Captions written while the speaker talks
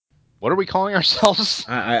What are we calling ourselves?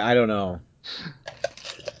 I don't know.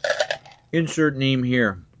 Insert name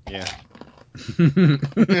here. Yeah.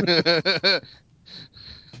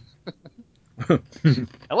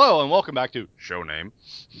 Hello, and welcome back to Show Name.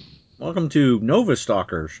 Welcome to Nova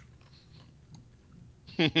Stalkers.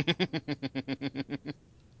 With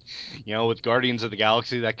Guardians of the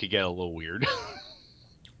Galaxy, that could get a little weird.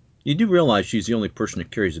 You do realize she's the only person that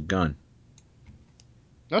carries a gun.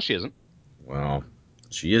 No, she isn't. Well,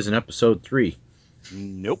 she is in episode 3.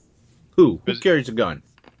 Nope. Who carries a gun?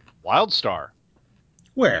 Wildstar.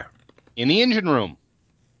 Where? In the engine room.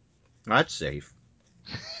 That's safe.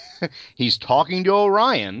 He's talking to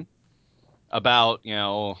Orion about,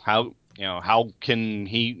 how can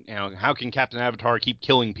Captain Avatar keep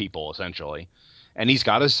killing people, essentially. And he's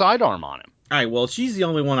got his sidearm on him. All right, well, she's the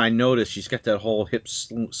only one I noticed. She's got that whole hip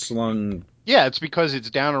slung... Yeah, it's because it's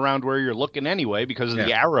down around where you're looking anyway, because of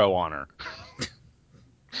the arrow on her.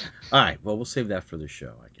 All right, well, we'll save that for the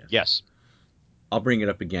show, I guess. Yes. I'll bring it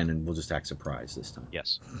up again, and we'll just act surprised this time.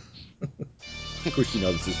 Yes. Of course, you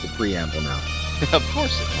know this is the preamble now. Of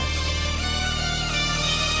course it is.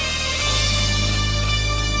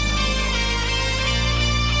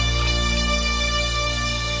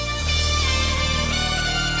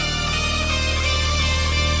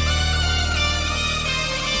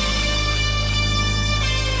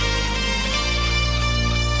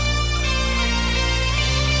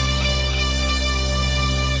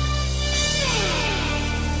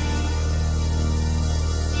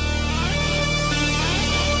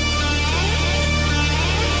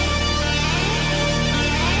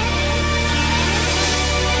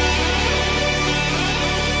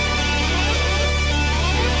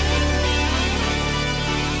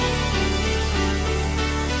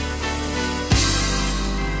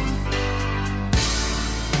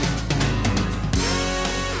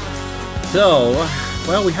 So,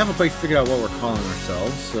 well, we haven't quite figured out what we're calling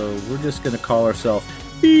ourselves, so we're just going to call ourselves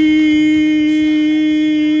Beep.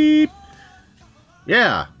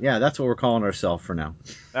 Yeah, that's what we're calling ourselves for now.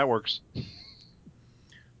 That works.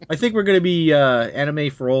 I think we're going to be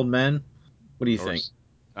anime for old men. What do you think?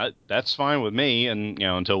 That's fine with me, and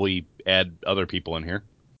until we add other people in here.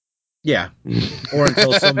 Yeah, or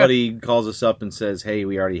until somebody calls us up and says, "Hey,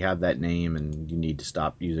 we already have that name, and you need to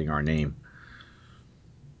stop using our name,"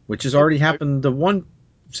 which has already happened to one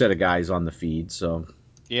set of guys on the feed. So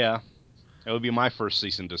yeah, that would be my first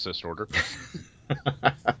cease and desist order.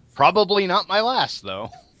 Probably not my last, though.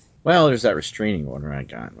 Well, there's that restraining order I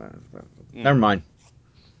got. Never mind.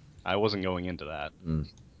 I wasn't going into that.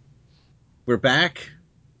 We're back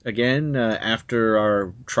again after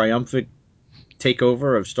our triumphant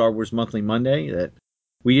takeover of Star Wars Monthly Monday that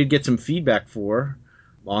we did get some feedback for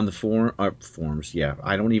on the forums. Yeah,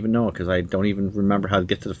 I don't even know because I don't even remember how to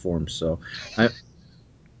get to the forums. So,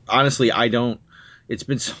 honestly, I don't. It's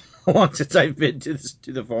been so long since I've been to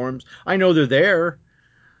the forums. I know they're there.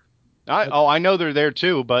 I know they're there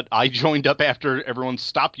too, but I joined up after everyone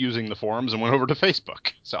stopped using the forums and went over to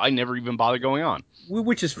Facebook. So I never even bothered going on.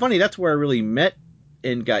 Which is funny. That's where I really met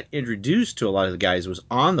and got introduced to a lot of the guys was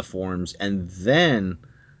on the forums, and then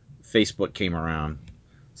Facebook came around.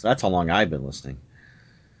 So that's how long I've been listening.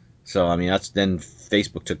 So, I mean, then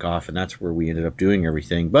Facebook took off, and that's where we ended up doing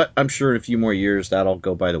everything. But I'm sure in a few more years, that'll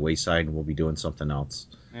go by the wayside, and we'll be doing something else.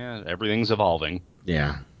 Yeah, everything's evolving.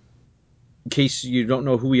 Yeah. In case you don't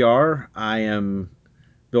know who we are, I am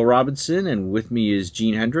Bill Robinson, and with me is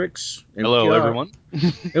Gene Hendricks. And hello, everyone.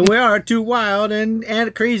 And we are two wild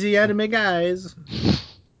and crazy anime guys.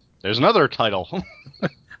 There's another title.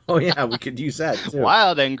 Oh, yeah, we could use that, too.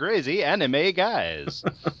 Wild and crazy anime guys.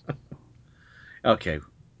 Okay,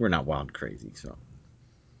 we're not wild and crazy, so.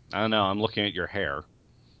 I don't know, I'm looking at your hair.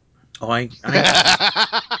 Oh, I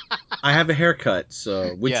have a haircut,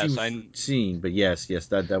 so which yes, you've seen, but yes,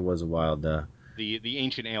 that was a wild. The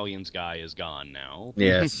ancient aliens guy is gone now.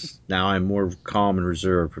 Yes, now I'm more calm and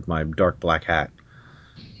reserved with my dark black hat,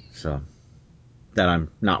 so that I'm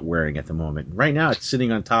not wearing at the moment. Right now, it's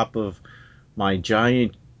sitting on top of my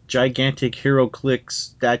gigantic HeroClix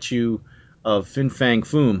statue of Fin Fang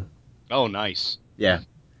Foom. Oh, nice. Yeah,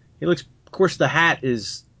 he looks. Of course, the hat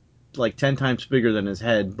is like 10 times bigger than his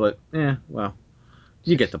head, but well,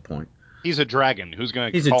 you get the point. He's a dragon. He's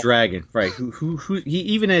a dragon, right? Who he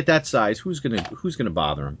even at that size, who's gonna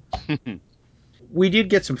bother him? We did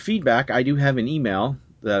get some feedback. I do have an email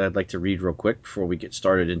that I'd like to read real quick before we get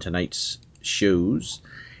started in tonight's shows.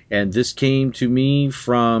 And this came to me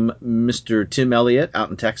from Mr. Tim Elliott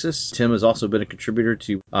out in Texas. Tim has also been a contributor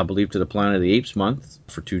to, I believe, to the Planet of the Apes month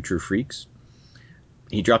for Two True Freaks.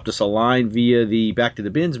 He dropped us a line via the Back to the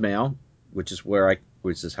Bins mail, which is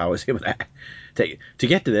how I was able to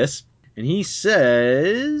get to this. And he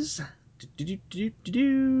says,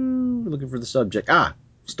 looking for the subject.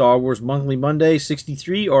 Star Wars Monthly Monday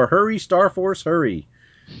 63 or Hurry Star Force Hurry.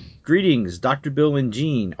 Greetings, Dr. Bill and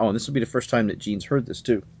Gene. Oh, and this will be the first time that Gene's heard this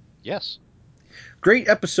too. Yes. Great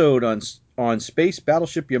episode on Space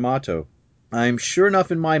Battleship Yamato. I'm sure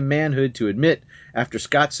enough in my manhood to admit, after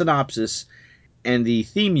Scott's synopsis and the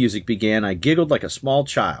theme music began, I giggled like a small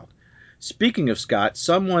child. Speaking of Scott,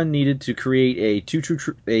 someone needed to create a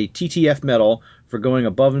TTF medal for going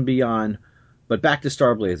above and beyond, but back to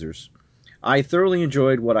Star Blazers. I thoroughly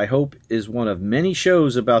enjoyed what I hope is one of many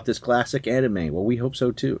shows about this classic anime. Well, we hope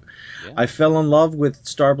so too. Yeah. I fell in love with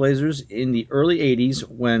Star Blazers in the early 80s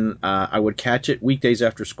when I would catch it weekdays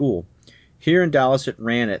after school. Here in Dallas, it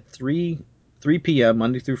ran at 3 p.m.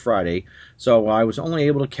 Monday through Friday, so I was only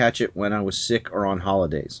able to catch it when I was sick or on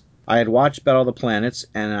holidays. I had watched Battle of the Planets,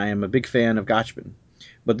 and I am a big fan of Gotchman.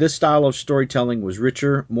 But this style of storytelling was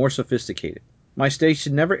richer, more sophisticated. My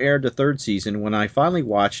station never aired the third season. When I finally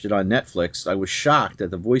watched it on Netflix, I was shocked that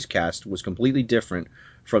the voice cast was completely different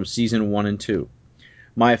from season 1 and 2.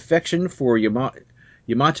 My affection for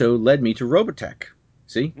Yamato led me to Robotech.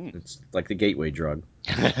 See? It's like the gateway drug.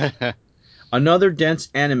 Another dense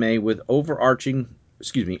anime with arcing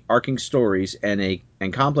stories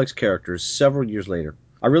and complex characters several years later.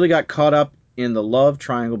 I really got caught up in the love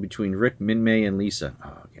triangle between Rick, Minmay, and Lisa.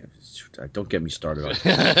 Oh, don't get me started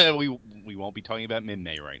on we won't be talking about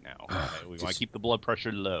Minmay right now. We want to keep the blood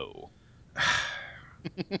pressure low.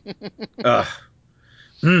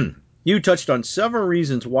 You touched on several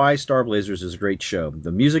reasons why Star Blazers is a great show.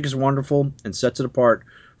 The music is wonderful and sets it apart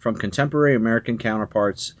from contemporary American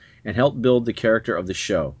counterparts and helped build the character of the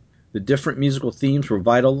show. The different musical themes were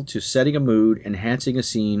vital to setting a mood, enhancing a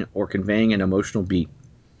scene, or conveying an emotional beat.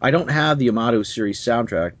 I don't have the Yamato series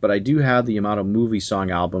soundtrack, but I do have the Yamato movie song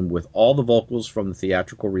album with all the vocals from the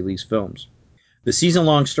theatrical release films. The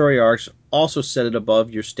season-long story arcs also set it above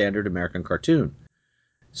your standard American cartoon.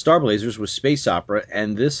 Star Blazers was space opera,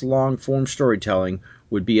 and this long-form storytelling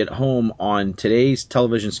would be at home on today's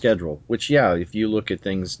television schedule. Which, yeah, if you look at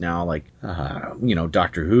things now like,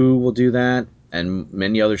 Doctor Who will do that, and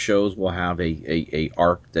many other shows will have a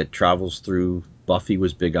arc that travels through. Buffy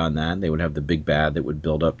was big on that. They would have the big bad that would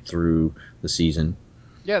build up through the season.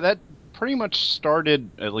 Yeah, that pretty much started,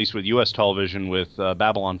 at least with U.S. television, with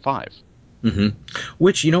Babylon 5. Mm-hmm.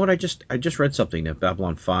 Which, you know what, I just read something that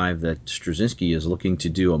Babylon 5 that Straczynski is looking to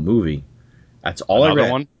do a movie. That's all Another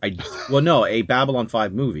I read. one? No, a Babylon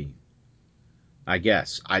 5 movie. I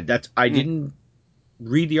guess. I didn't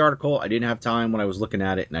read the article. I didn't have time when I was looking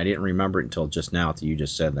at it, and I didn't remember it until just now that you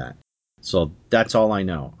just said that. So that's all I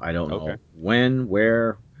know. I don't Okay. know when,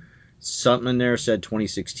 where. Something in there said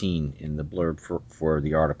 2016 in the blurb for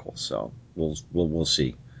the article. So we'll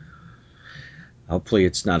see. Hopefully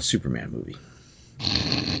it's not a Superman movie.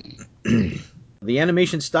 The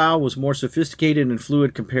animation style was more sophisticated and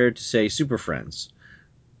fluid compared to, say, Super Friends.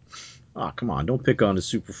 Oh, come on, don't pick on the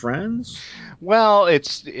Super Friends. Well,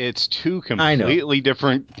 it's two I know. completely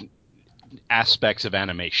different aspects of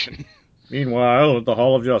animation. Meanwhile, at the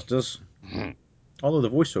Hall of Justice, although the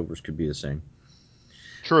voiceovers could be the same.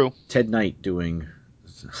 True. Ted Knight doing...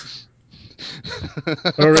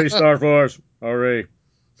 Hurry, Star Force! Hurry!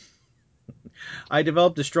 I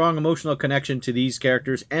developed a strong emotional connection to these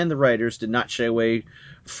characters, and the writers did not shy away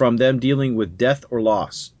from them dealing with death or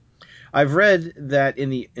loss. I've read that in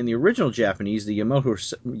the original Japanese, the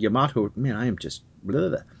Yamato man, I am just blah,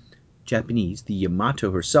 blah, Japanese. The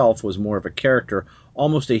Yamato herself was more of a character,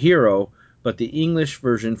 almost a hero, but the English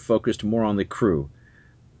version focused more on the crew.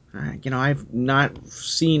 I've not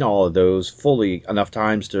seen all of those fully enough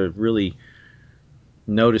times to really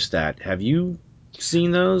notice that. Have you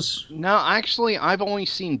seen those? No, actually, I've only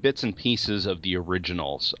seen bits and pieces of the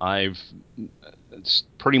originals. It's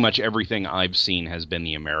pretty much everything I've seen has been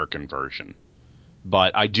the American version.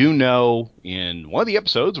 But I do know in one of the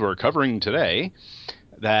episodes we're covering today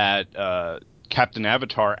that Captain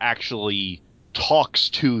Avatar actually talks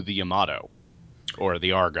to the Yamato, or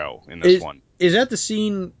the Argo in this one. Is that the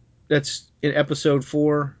scene that's in episode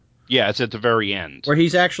 4? Yeah, it's at the very end. Where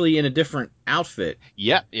he's actually in a different outfit.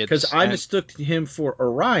 Yeah, because I mistook him for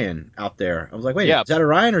Orion out there. I was like, wait, is that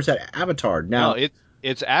Orion or is that Avatar? Now, no,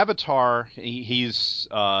 it's Avatar. He's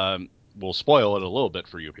we'll spoil it a little bit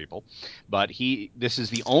for you people, but this is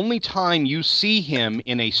the only time you see him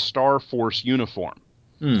in a Star Force uniform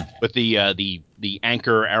with the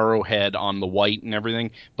anchor arrowhead on the white and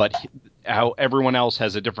everything. But how everyone else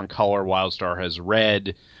has a different color. Wildstar has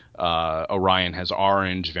red. Orion has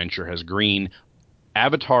orange. Venture has green.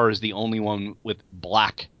 Avatar is the only one with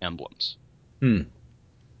black emblems. And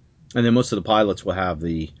then most of the pilots will have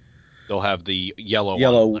the They'll have the yellow on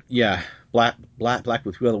Yellow, black. yeah, black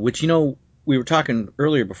with yellow. Which we were talking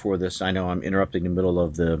earlier before this. I know I'm interrupting the middle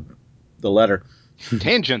of the letter.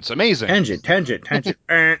 Tangents, amazing. Tangent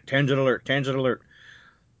alert, tangent alert.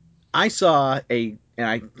 I saw I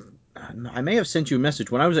may have sent you a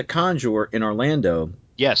message when I was at Conjure in Orlando.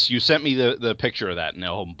 Yes, you sent me the picture of that.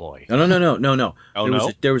 No, oh boy. No. Oh There was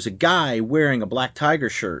no. there was a guy wearing a black tiger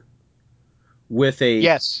shirt with a.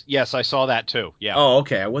 Yes, I saw that too. Yeah, Oh,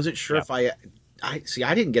 okay. I wasn't sure yeah. if I see.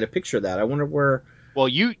 I didn't get a picture of that. I wonder where. Well,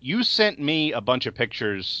 you sent me a bunch of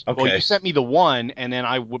pictures. Well, you Okay. sent me the one, and then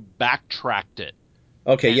I backtracked it,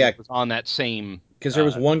 Okay. and Yeah. it was on that same. Because there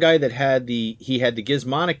was one guy that had the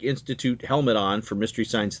Gizmonic Institute helmet on for Mystery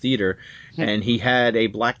Science Theater, and he had a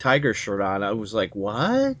black tiger shirt on. I was like, what?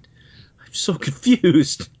 I'm so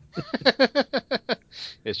confused.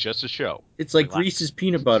 It's just a show. It's like Reese's Relax.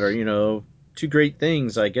 peanut butter, two great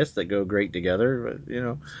things, I guess, that go great together. But.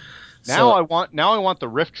 Now So I want the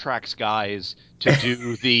Rift Tracks guys to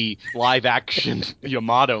do the live action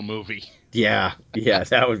Yamato movie. yeah,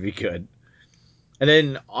 that would be good. And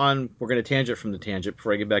then we're going to tangent from the tangent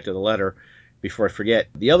before I get back to the letter. Before I forget,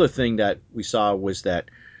 the other thing that we saw was that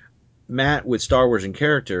Matt with Star Wars in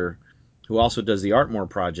Character, who also does the Artmore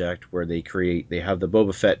project, where they have the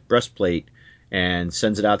Boba Fett breastplate and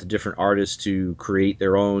sends it out to different artists to create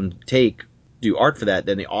their own do art for that.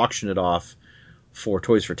 Then they auction it off for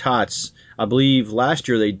Toys for Tots. I believe last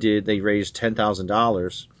year they raised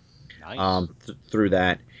 $10,000 Nice. through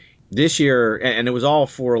that. This year, and it was all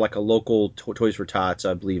for like a local Toys for Tots,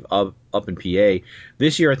 I believe, up in PA.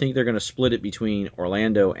 This year, I think they're going to split it between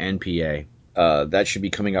Orlando and PA. That should be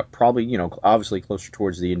coming up probably, obviously closer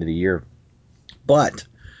towards the end of the year. But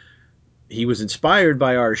he was inspired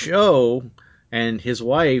by our show, and his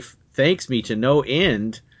wife thanks me to no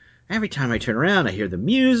end. Every time I turn around, I hear the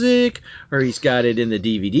music, or he's got it in the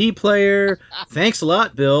DVD player. Thanks a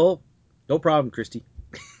lot, Bill. No problem, Christy.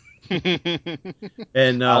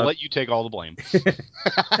 And I'll let you take all the blame.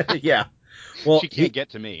 yeah, well, She can't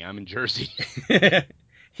get to me. I'm in Jersey.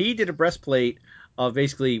 he did a breastplate of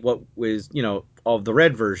basically what was, of the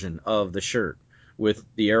red version of the shirt with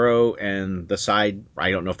the arrow and the side.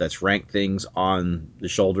 I don't know if that's rank things on the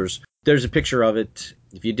shoulders. There's a picture of it.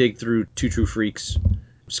 If you dig through Two True Freaks,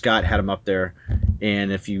 Scott had him up there.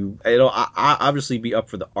 And if it'll obviously be up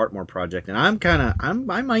for the Artmore project. And I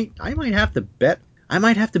might have to bet. I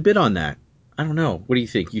might have to bid on that. I don't know. What do you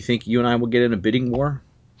think? You think you and I will get in a bidding war?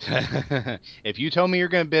 If you tell me you're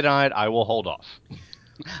going to bid on it, I will hold off.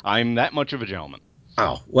 I'm that much of a gentleman.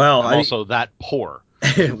 Oh, well, I'm I mean, also that poor.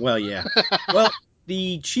 well, yeah. Well,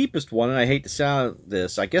 the cheapest one, and I hate to sound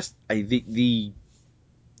this, I guess the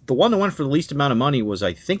one that went for the least amount of money was,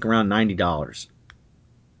 I think, around $90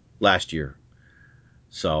 last year.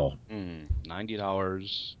 So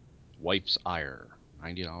 $90, wife's ire.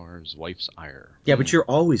 $90, wife's ire. yeah, but you're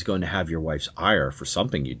always going to have your wife's ire for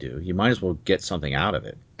something you do. You might as well get something out of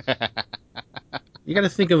it. You got to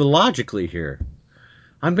think of it logically here.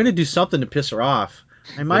 I'm going to do something to piss her off.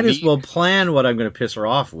 I The might as well need. plan what I'm going to piss her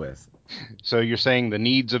off with. So you're saying the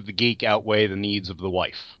needs of the geek outweigh the needs of the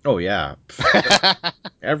wife. Oh yeah,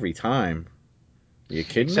 every time. Are you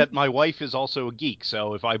kidding me? Except my wife is also a geek,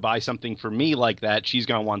 so if I buy something for me like that, she's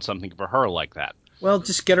going to want something for her like that. Well,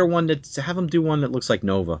 just get her have them do one that looks like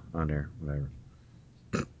Nova on there, whatever.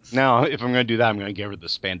 Now, if I'm going to do that, I'm going to give her the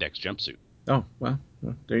spandex jumpsuit. Oh, well,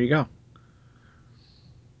 there you go.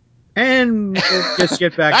 And we'll just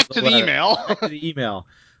get back Back to to the the letter. email. Back to the email.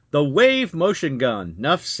 The wave motion gun.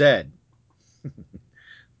 Nuff said.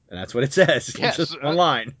 And that's what it says. It's Yes. just one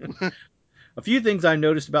line. A few things I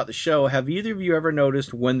noticed about the show. Have either of you ever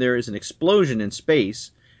noticed when there is an explosion in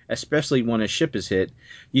space, especially when a ship is hit,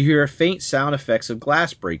 you hear faint sound effects of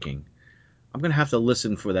glass breaking? I'm going to have to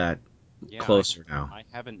listen for that Yeah, closer now. I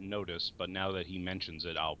haven't noticed, but now that he mentions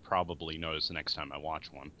it, I'll probably notice the next time I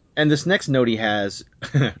watch one. And this next note he has.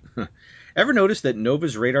 Ever notice that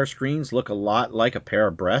Nova's radar screens look a lot like a pair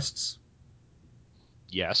of breasts?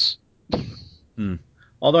 Yes. Hmm.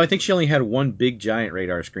 Although I think she only had one big giant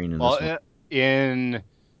radar screen in this one. Well, in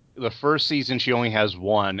the first season, she only has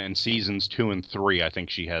one, and seasons 2 and 3, I think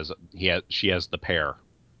she has the pair.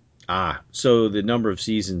 Ah, so the number of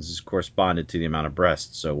seasons is corresponded to the amount of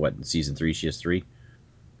breasts. So what, in season 3 she has 3?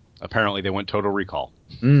 Apparently, they went Total Recall.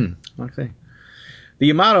 Okay. The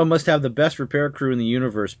Yamato must have the best repair crew in the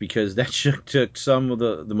universe because that ship took some of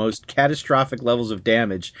the most catastrophic levels of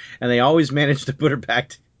damage, and they always managed to put her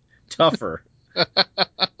back tougher.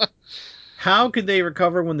 How could they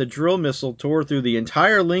recover when the drill missile tore through the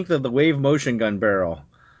entire length of the wave motion gun barrel?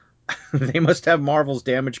 They must have Marvel's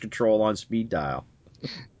damage control on speed dial.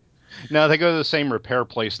 No, they go to the same repair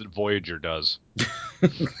place that Voyager does.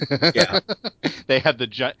 Yeah. They have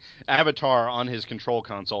Avatar on his control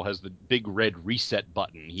console has the big red reset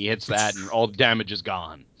button. He hits that, and all the damage is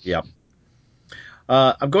gone. Yep.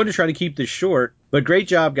 I'm going to try to keep this short, but great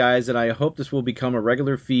job, guys, and I hope this will become a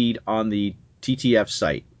regular feed on the TTF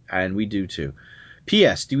site, and we do too.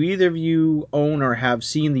 P.S. Do either of you own or have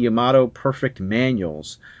seen the Yamato Perfect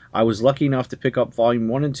manuals? I was lucky enough to pick up volume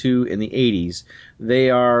 1 and 2 in the 80s. They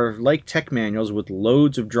are like tech manuals with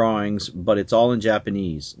loads of drawings, but it's all in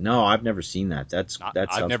Japanese. No, I've never seen that. That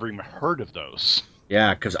I've sounds... never even heard of those.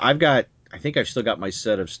 Yeah, because I think I've still got my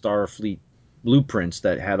set of Starfleet blueprints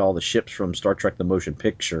that had all the ships from Star Trek the Motion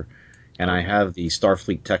Picture, and I have the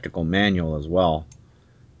Starfleet Technical Manual as well,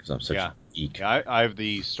 because I'm such a geek. Yeah, I have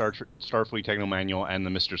the Starfleet Technical Manual and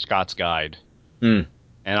the Mr. Scott's Guide. Mm.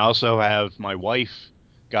 And I also have my wife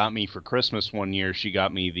got me for Christmas one year. She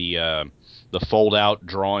got me the fold out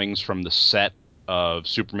drawings from the set of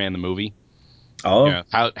Superman the movie. Oh, You know,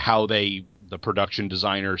 how the production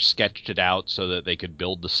designer sketched it out so that they could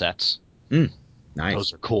build the sets. nice.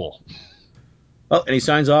 Those are cool. Oh, and he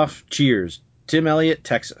signs off. Cheers, Tim Elliott,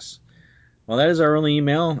 Texas. Well, that is our only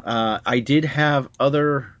email. I did have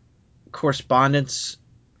other correspondence.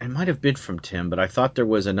 It might have been from Tim, but I thought there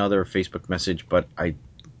was another Facebook message, but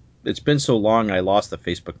it's been so long I lost the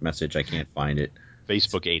Facebook message. I can't find it.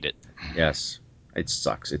 Facebook ate it. Yes. It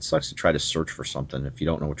sucks. It sucks to try to search for something if you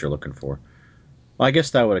don't know what you're looking for. Well, I guess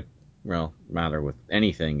that would matter with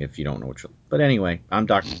anything if you don't know what you're... But anyway, I'm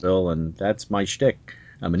Dr. Bill, and that's my shtick.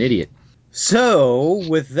 I'm an idiot. So,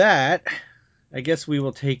 with that, I guess we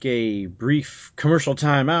will take a brief commercial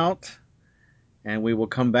time out, and we will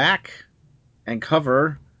come back and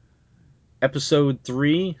cover Episode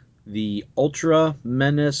 3, the Ultra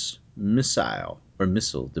Menace Missile, or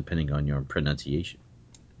Missile, depending on your pronunciation.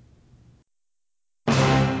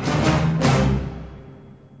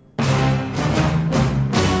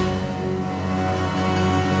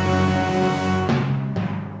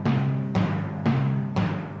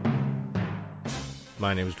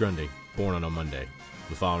 My name is Grundy, born on a Monday.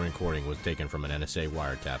 The following recording was taken from an NSA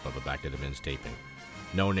wiretap of a Back to the Bins taping.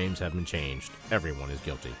 No names have been changed. Everyone is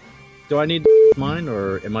guilty. Do I need mine,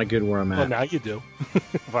 or am I good where I'm at? Well, now you do.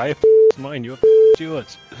 If I have mine, you have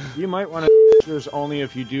yours. You might want to yours only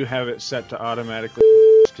if you do have it set to automatically,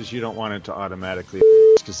 because you don't want it to automatically,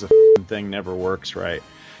 because the thing never works right.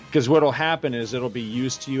 Because what'll happen is it'll be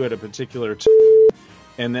used to you at a particular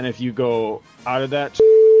and then if you go out of that,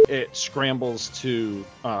 it scrambles to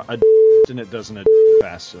a and it doesn't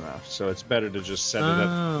fast enough. So it's better to just set it up.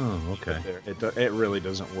 Oh, okay. It really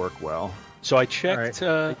doesn't work well. So I checked.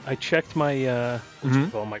 Right. I checked my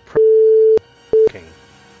my king.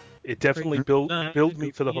 It definitely billed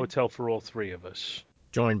me for the hotel for all three of us.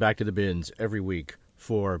 Join Back to the Bins every week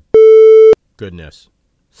for goodness.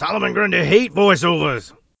 Solomon Grundy hate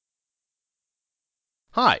voiceovers.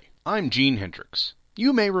 Hi, I'm Gene Hendricks.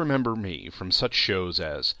 You may remember me from such shows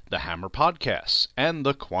as the Hammer Podcasts and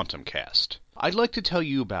the Quantum Cast. I'd like to tell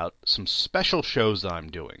you about some special shows that I'm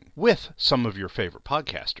doing with some of your favorite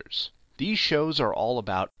podcasters. These shows are all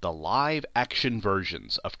about the live-action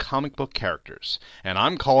versions of comic book characters, and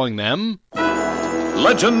I'm calling them...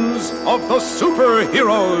 Legends of the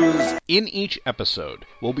Superheroes! In each episode,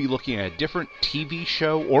 we'll be looking at a different TV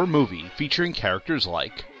show or movie featuring characters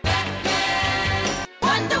like...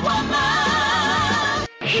 Wonder Woman!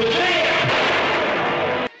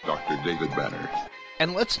 Dr. David Banner.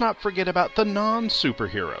 And let's not forget about the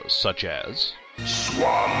non-superheroes, such as...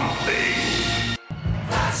 Swamp Thing.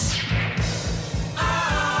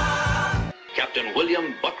 Captain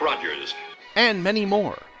William Buck Rogers. And many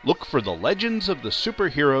more. Look for the Legends of the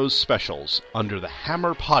Superheroes specials under the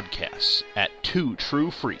Hammer Podcasts at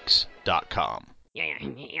twotruefreaks.com. Yeah,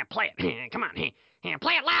 play it. Come on. Play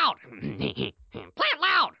it loud. Play it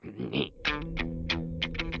loud.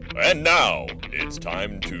 And now, it's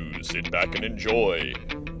time to sit back and enjoy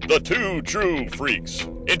the Two True Freaks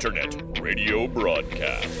Internet Radio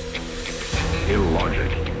Broadcast.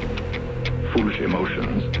 Illogic. Foolish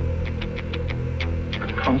emotions.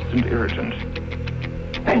 A constant irritant.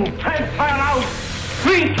 Then transpire out!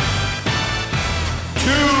 Freak!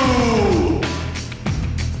 You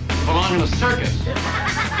belong in a circus.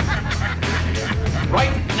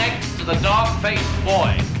 Right next to the dog-faced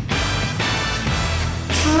boy.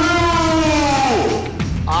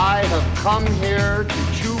 I have come here to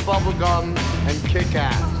chew bubblegum and kick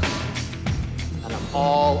ass. And I'm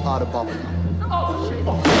all out of bubblegum. Oh, shit.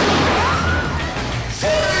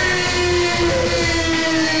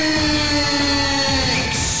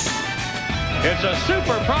 It's a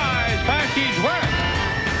super prize package worth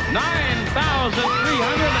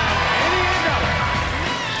 $9,300.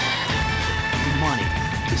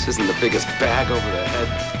 This isn't the biggest bag over the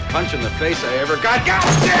head punch in the face I ever got. God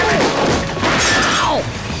damn it! Ow!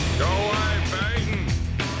 Go away, Peyton.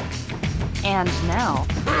 And now,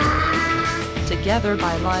 together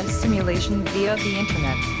by live simulation via the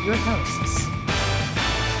internet, your hosts,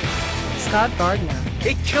 Scott Gardner.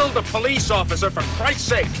 He killed a police officer, for Christ's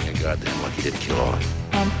sake. You're goddamn lucky didn't kill all.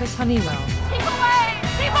 And Chris Honeywell. Keep away!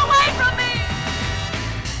 Keep away from me!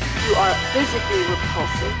 You are physically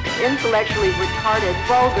repulsive, intellectually retarded,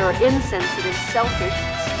 vulgar, insensitive, selfish,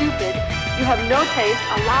 stupid. You have no taste,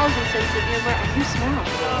 a lousy sense of humor, and you smell.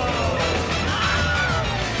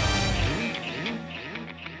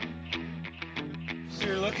 So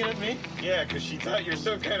you're looking at me? Yeah, because she thought you're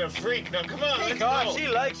some kind of freak. Now, come on, let's go. She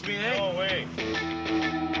likes me, eh? No way.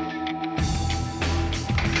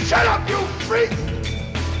 Shut up, you freak!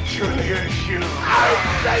 Julius, you.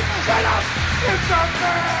 I said shut up! It's a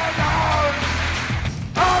madhouse!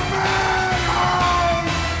 A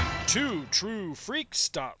madhouse!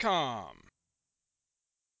 TwoTrueFreaks.com.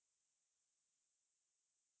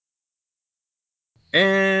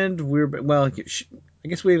 And well, I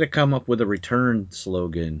guess we had to come up with a return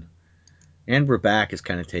slogan. And we're back is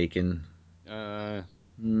kind of taken.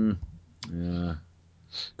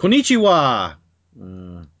 Konnichiwa!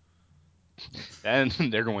 And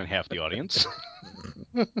they're going half the audience.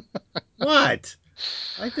 What?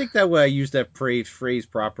 I think that way I used that phrase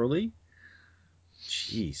properly.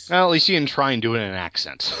 Jeez. Well, at least you didn't try and do it in an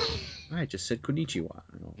accent. I just said konnichiwa.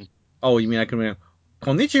 Oh, you mean I can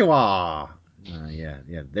konnichiwa?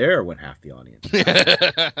 Yeah. There went half the audience.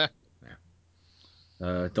 Yeah.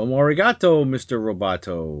 Domo arigato, Mr.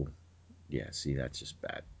 Roboto. Yeah, see, that's just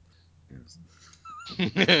bad.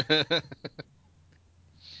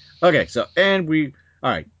 Okay, so,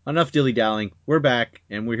 alright, enough dilly-dallying. We're back,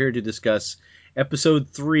 and we're here to discuss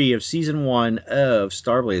episode 3 of season 1 of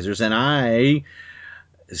Star Blazers, and I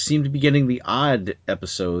seem to be getting the odd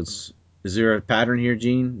episodes. Is there a pattern here,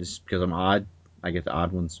 Gene? Just because I'm odd, I get the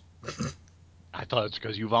odd ones? I thought it's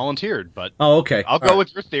because you volunteered, but oh, okay. I'll go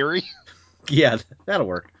with your theory. Yeah, that'll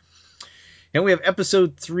work. And we have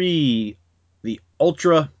episode 3, the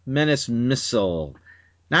Ultra Menace Missile.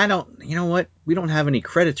 Now, you know what? We don't have any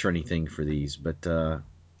credits or anything for these, but,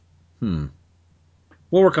 we'll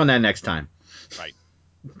work on that next time. Right.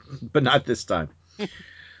 But not this time.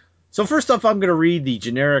 So first off, I'm going to read the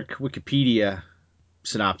generic Wikipedia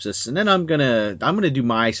synopsis, and then I'm going to do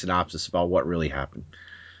my synopsis about what really happened.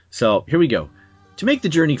 So, here we go. To make the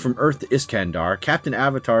journey from Earth to Iskandar, Captain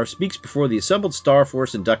Avatar speaks before the assembled Star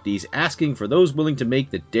Force inductees, asking for those willing to make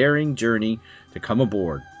the daring journey to come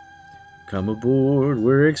aboard. Come aboard,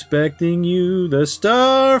 we're expecting you, the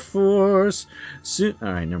Star Force. Soon. All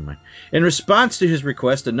right, never mind. In response to his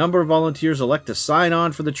request, a number of volunteers elect to sign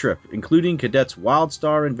on for the trip, including cadets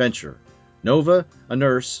Wildstar and Venture, Nova, a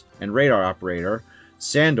nurse and radar operator,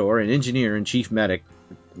 Sandor, an engineer and chief mechanic,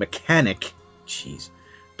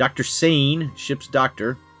 Dr. Sane, ship's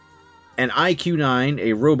doctor, and IQ-9,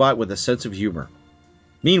 a robot with a sense of humor.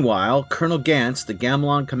 Meanwhile, Colonel Gantz, the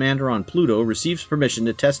Gamelon commander on Pluto, receives permission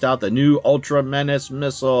to test out the new Ultra Menace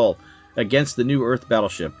missile against the new Earth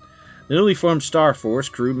battleship. The newly formed Star Force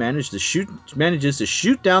crew manages to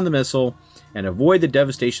shoot down the missile and avoid the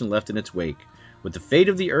devastation left in its wake. With the fate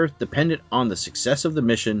of the Earth dependent on the success of the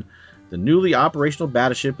mission, the newly operational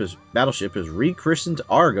battleship is rechristened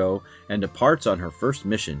Argo and departs on her first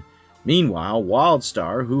mission. Meanwhile,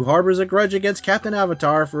 Wildstar, who harbors a grudge against Captain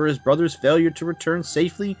Avatar for his brother's failure to return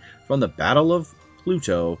safely from the Battle of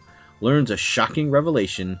Pluto, learns a shocking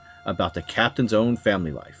revelation about the captain's own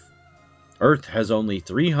family life. Earth has only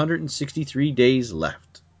 363 days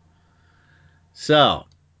left. So,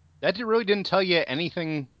 that really didn't tell you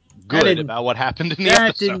anything good about what happened in the episode.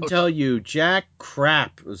 That didn't tell you jack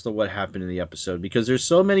crap as to what happened in the episode, because there's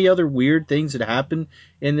so many other weird things that happen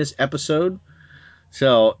in this episode.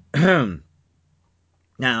 So,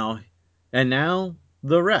 now,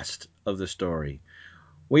 the rest of the story.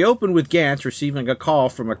 We open with Gantz receiving a call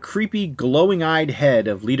from a creepy, glowing-eyed head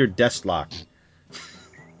of Leader Deathlock.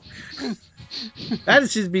 That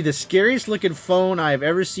should be the scariest-looking phone I've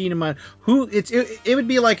ever seen in my... It would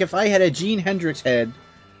be like if I had a Gene Hendricks head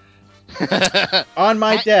on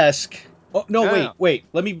my desk. Oh, no, wait.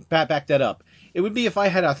 Let me back that up. It would be if I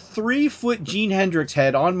had a 3-foot Gene Hendricks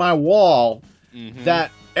head on my wall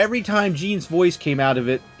that every time Gene's voice came out of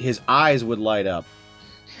it, his eyes would light up.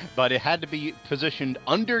 But it had to be positioned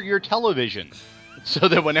under your television so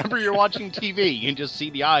that whenever you're watching TV, you can just see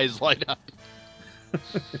the eyes light up.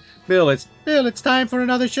 Bill, it's time for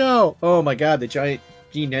another show. Oh my God, the giant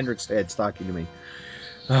Gene Hendricks head's talking to me.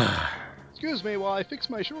 Excuse me while I fix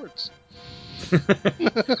my shorts.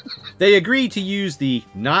 They agree to use the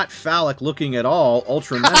not phallic looking at all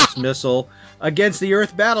Ultra Menace missile against the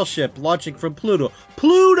Earth battleship launching from Pluto.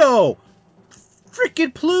 Pluto!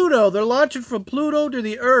 Freaking Pluto! They're launching from Pluto to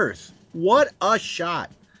the Earth. What a shot.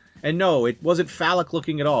 And no, it wasn't phallic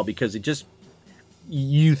looking at all because it just...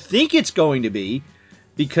 You think it's going to be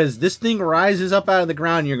because this thing rises up out of the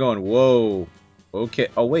ground and you're going, whoa, okay.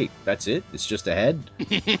 Oh, wait, that's it? It's just a head?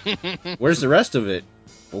 Where's the rest of it?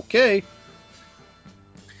 Okay.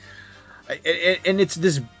 And it's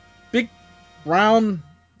this big, round,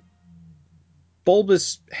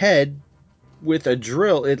 bulbous head with a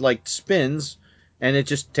drill. It, like, spins, and it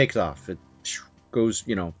just takes off. It goes,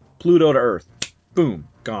 Pluto to Earth. Boom,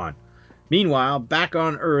 gone. Meanwhile, back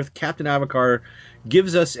on Earth, Captain Avatar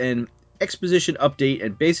gives us an exposition update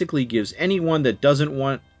and basically gives anyone that doesn't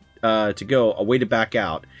want to go a way to back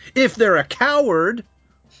out. If they're a coward!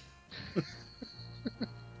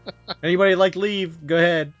 Anybody like leave? Go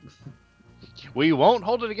ahead. We won't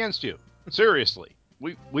hold it against you. Seriously.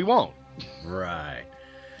 We won't. Right.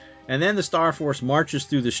 And then the Star Force marches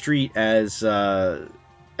through the street as the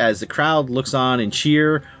crowd looks on and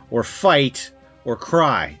cheer or fight or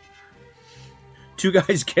cry. Two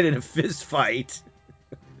guys get in a fist fight.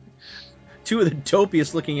 Two of the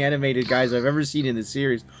dopiest looking animated guys I've ever seen in the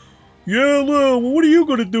series. Yeah, well, what are you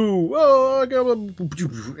going to do? Oh, I got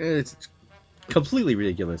It's completely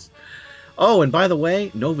ridiculous. Oh, and by the way,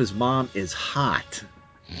 Nova's mom is hot.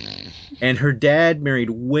 And her dad married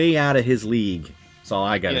way out of his league. That's all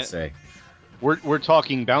I got to say. We're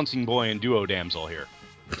talking bouncing boy and duo damsel here.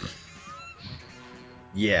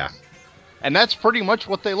 Yeah. And that's pretty much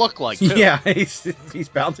what they look like, too. Yeah, he's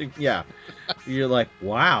bouncing. Yeah. You're like,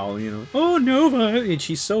 wow, oh, Nova. And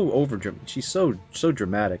she's so she's so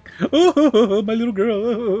dramatic. Oh, my little girl.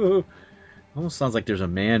 Oh. Almost sounds like there's a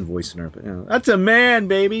man voice in her, but that's a man,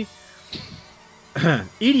 baby.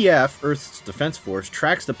 EDF, Earth's Defense Force,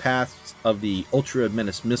 tracks the paths of the Ultra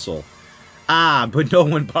Menace missile. But no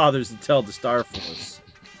one bothers to tell the Star Force.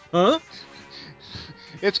 Huh?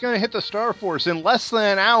 It's going to hit the Star Force in less than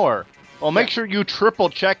an hour. Well, make sure you triple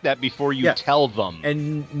check that before you tell them.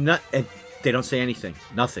 And they don't say anything.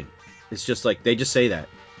 Nothing. It's just like, they just say that.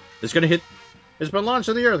 It's going to hit... It's been launched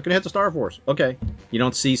in the Earth. It's going to hit the Star Force. Okay. You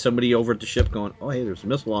don't see somebody over at the ship going, oh, hey, there's a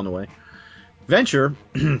missile on the way. Venture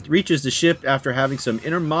reaches the ship after having some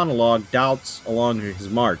inner monologue doubts along his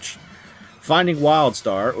march. Finding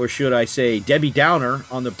Wildstar, or should I say Debbie Downer,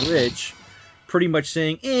 on the bridge, pretty much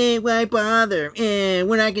saying, why bother?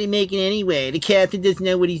 We're not going to make it anyway. The captain doesn't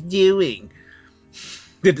know what he's doing.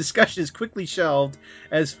 The discussion is quickly shelved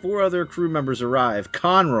as 4 other crew members arrive.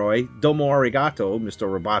 Conroy, Domo Arigato, Mr.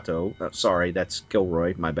 Roboto. Sorry, that's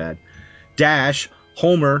Gilroy, my bad. Dash,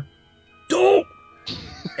 Homer, Dope!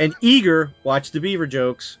 And Eager, watch the beaver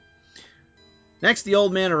jokes. Next, the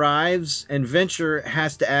old man arrives, and Venture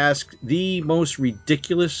has to ask the most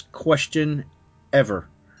ridiculous question ever.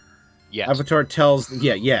 Yes. Avatar tells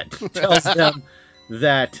them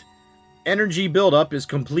that energy buildup is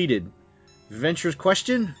completed. Venture's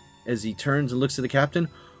question, as he turns and looks at the captain,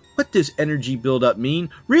 what does energy buildup mean?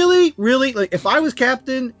 Really? Really? Like, if I was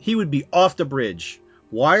captain, he would be off the bridge.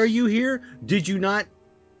 Why are you here? Did you not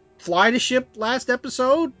fly the ship last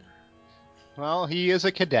episode? Well, he is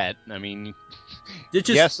a cadet. I mean,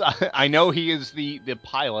 yes, I know he is the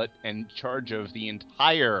pilot in charge of the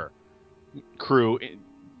entire crew.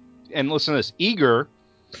 And listen to this. Eager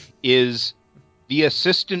is the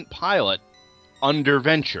assistant pilot under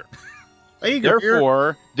Venture.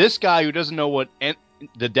 Therefore, this guy who doesn't know what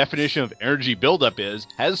the definition of energy buildup is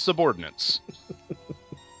has subordinates.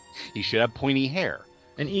 He should have pointy hair.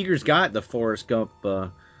 And Eager's got the Forrest Gump.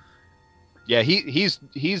 Yeah, he's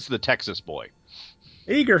the Texas boy.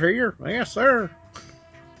 Eager here, yes sir.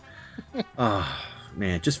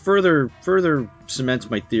 Man, just further cements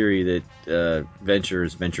my theory that Venture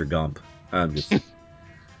is Venture Gump. I'm just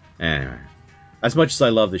anyway. As much as I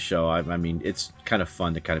love the show, I mean, it's kind of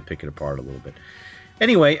fun to kind of pick it apart a little bit.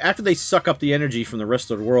 Anyway, after they suck up the energy from the rest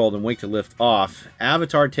of the world and wait to lift off,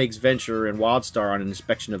 Avatar takes Venture and Wildstar on an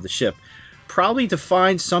inspection of the ship, probably to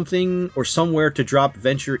find something or somewhere to drop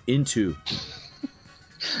Venture into.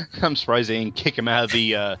 I'm surprised they didn't kick him out of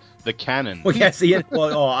the cannon. Well, yes,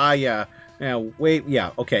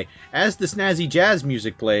 okay. As the snazzy jazz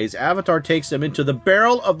music plays, Avatar takes them into the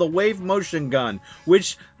barrel of the wave motion gun,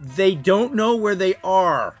 which they don't know where they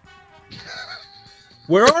are.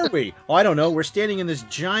 Where are we? Oh, I don't know. We're standing in this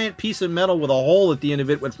giant piece of metal with a hole at the end of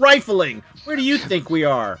it with rifling. Where do you think we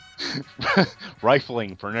are?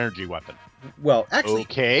 Rifling for an energy weapon. Well, actually,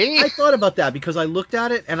 okay. I thought about that because I looked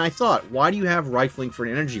at it and I thought, why do you have rifling for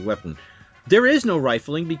an energy weapon? There is no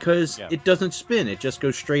rifling because it doesn't spin. It just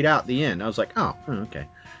goes straight out the end. I was like, oh, okay.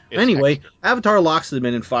 Anyway, Avatar locks them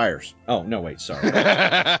in and fires. Oh, no, wait, sorry.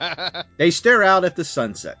 They stare out at the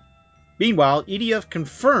sunset. Meanwhile, EDF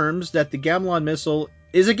confirms that the Gamelon missile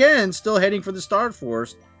is again still heading for the Star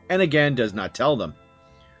Force and again does not tell them.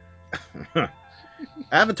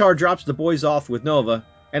 Avatar drops the boys off with Nova,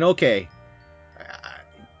 and okay,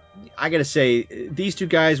 I gotta say, these two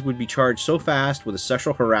guys would be charged so fast with a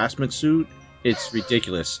sexual harassment suit. It's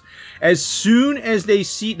ridiculous. As soon as they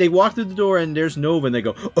walk through the door and there's Nova and they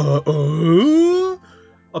go,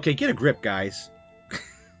 okay, get a grip, guys.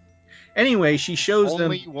 Anyway, she shows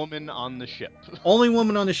them... Only woman on the ship. Only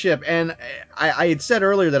woman on the ship. And I had said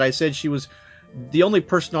earlier that I said she was the only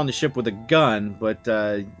person on the ship with a gun, but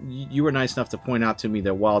you were nice enough to point out to me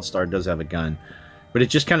that Wildstar does have a gun. But it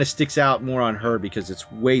just kind of sticks out more on her because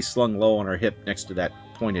it's way slung low on her hip next to that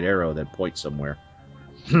pointed arrow that points somewhere.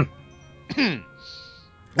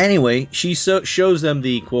 Anyway, she shows them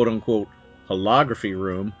the quote-unquote holography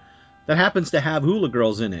room that happens to have hula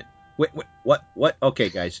girls in it. Wait, what? Okay,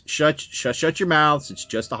 guys, shut your mouths. It's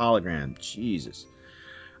just a hologram. Jesus.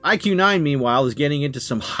 IQ-9, meanwhile, is getting into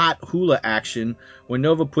some hot hula action when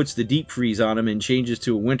Nova puts the deep freeze on him and changes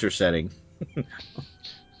to a winter setting.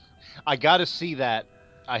 I gotta see that.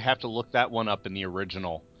 I have to look that one up in the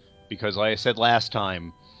original because, like I said last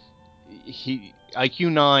time,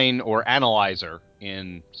 IQ-9 or Analyzer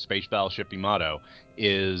in Space Battleship Yamato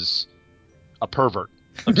is a pervert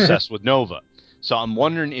obsessed with Nova. So I'm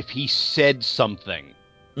wondering if he said something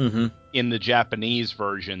in the Japanese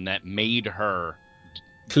version that made her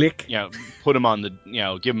click. Put him on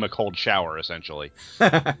the give him a cold shower essentially.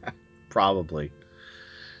 Probably.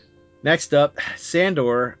 Next up,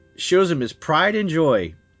 Sandor shows him his pride and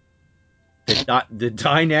joy. The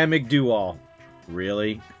dynamic do-all.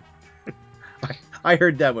 Really? I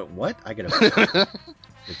heard that went, what? I gotta...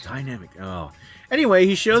 the dynamic... Oh. Anyway,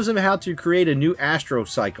 he shows him how to create a new astro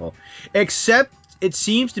cycle. Except it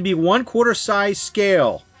seems to be 1/4 size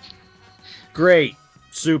scale. Great.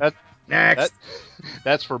 Super. Next.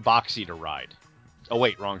 That's for Boxy to ride. Oh,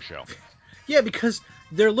 wait, wrong show. Yeah, because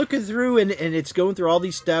they're looking through and it's going through all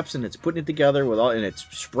these steps and it's putting it together with all, and it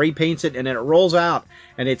spray paints it and then it rolls out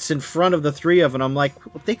and it's in front of the three of them. I'm like,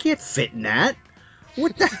 they can't fit in that.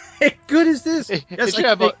 What the heck good is this? It should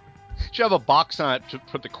have a box on it to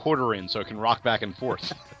put the quarter in so it can rock back and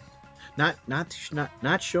forth. not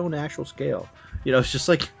shown actual scale. It's just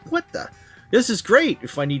like, what the? This is great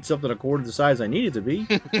if I need something a quarter the size I need it to be.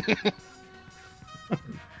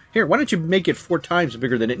 Here, why don't you make it 4 times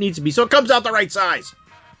bigger than it needs to be so it comes out the right size?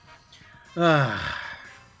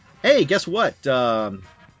 Hey, guess what? Oh,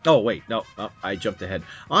 wait, no, I jumped ahead.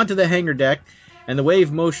 Onto the hangar deck and the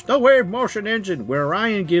wave motion engine, where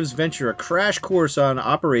Ryan gives Venture a crash course on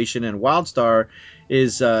operation, and Wildstar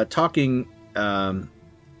is talking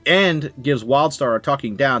and gives Wildstar a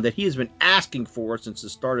talking down that he has been asking for since the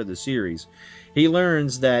start of the series. He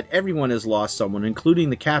learns that everyone has lost someone, including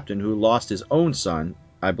the captain, who lost his own son,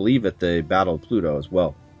 I believe at the Battle of Pluto as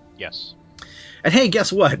well. Yes. And hey,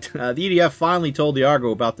 guess what? The EDF finally told the Argo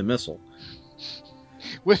about the missile.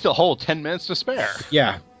 With the whole 10 minutes to spare.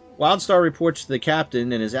 Yeah. Wildstar reports to the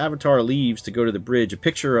captain, and as Avatar leaves to go to the bridge, a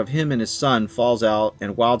picture of him and his son falls out,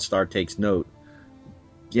 and Wildstar takes note.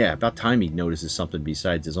 Yeah, about time he notices something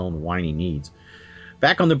besides his own whiny needs.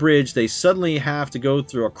 Back on the bridge, they suddenly have to go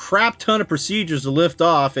through a crap ton of procedures to lift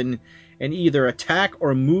off and either attack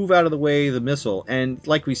or move out of the way of the missile. And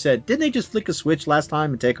like we said, didn't they just flick a switch last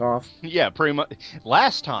time and take off? Yeah, pretty much.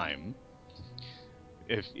 Last time,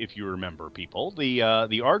 if you remember, people, the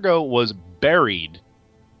Argo was buried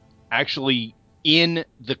actually in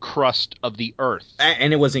the crust of the Earth.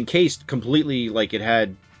 And it was encased completely, like it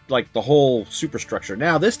had like the whole superstructure.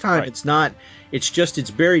 Now this time It's not. It's just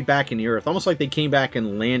it's buried back in the Earth, almost like they came back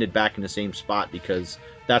and landed back in the same spot because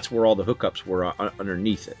that's where all the hookups were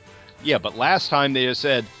underneath it. Yeah, but last time they just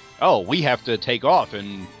said, "Oh, we have to take off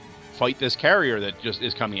and fight this carrier that just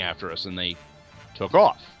is coming after us," and they took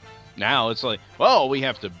off. Now it's like, well, we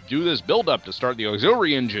have to do this build-up to start the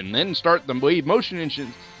auxiliary engine, then start the wave motion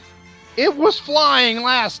engine. It was flying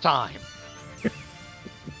last time.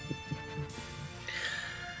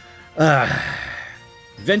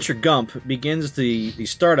 Venture Gump begins the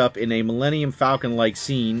startup in a Millennium Falcon-like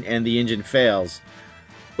scene, and the engine fails.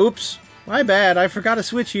 Oops, my bad, I forgot a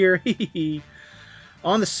switch here.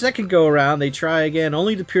 On the second go-around, they try again,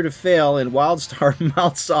 only to appear to fail, and Wildstar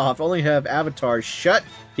mouths off, only to have Avatar shut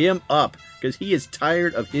him up, because he is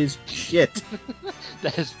tired of his shit.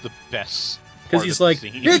 That is the best. Because he's like,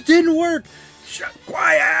 scene. It didn't work! Shut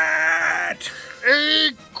quiet!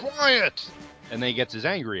 Hey, quiet! And then he gets his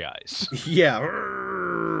angry eyes.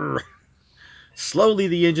 Yeah. Slowly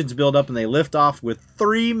the engines build up and they lift off with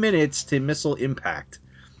 3 minutes to missile impact.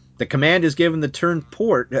 The command is given the turn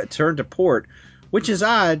to port, which is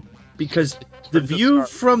odd because the view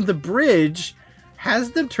from the bridge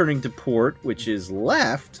has them turning to port, which is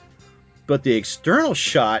left, but the external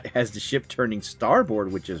shot has the ship turning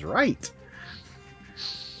starboard, which is right.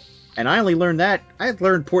 And I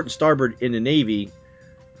learned port and starboard in the Navy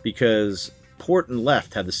because port and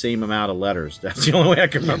left had the same amount of letters. That's the only way I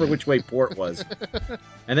can remember which way port was.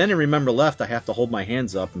 And then to remember left, I have to hold my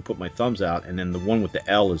hands up and put my thumbs out, and then the one with the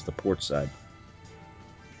L is the port side.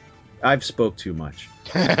 I've spoke too much.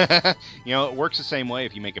 It works the same way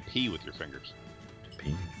if you make a P with your fingers.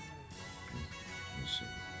 P.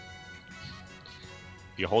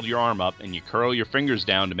 If you hold your arm up and you curl your fingers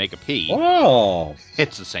down to make a P,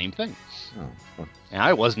 it's the same thing. Oh. And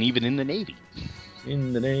I wasn't even in the Navy.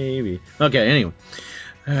 In the Navy. Okay, anyway.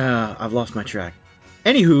 I've lost my track.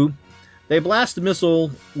 Anywho, they blast the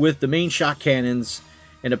missile with the main shock cannons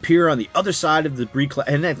and appear on the other side of the debris cloud.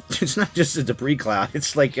 And it's not just a debris cloud.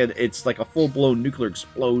 It's like a full-blown nuclear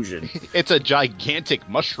explosion. It's a gigantic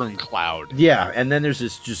mushroom cloud. Yeah, and then there's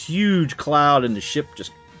this just huge cloud, and the ship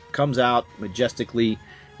just comes out majestically,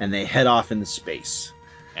 and they head off into space.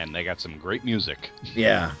 And they got some great music.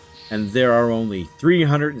 Yeah, and there are only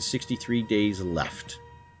 363 days left.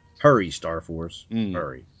 Hurry, Star Force.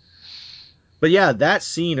 Hurry. But yeah, that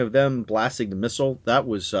scene of them blasting the missile, that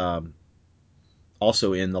was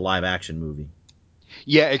also in the live-action movie.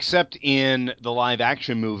 Yeah, except in the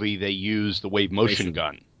live-action movie, they use the wave motion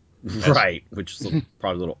gun. Right, which is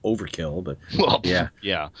probably a little overkill, but yeah.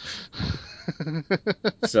 Yeah.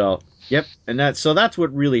 So, yep, and that's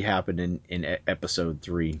what really happened in episode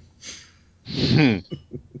 3.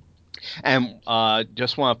 And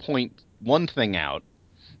just want to point one thing out,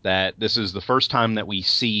 that this is the first time that we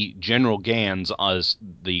see General Gans as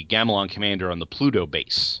the Gamelon commander on the Pluto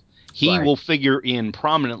base. He will figure in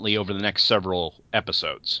prominently over the next several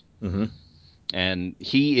episodes. Mm-hmm. And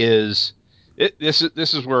he is... This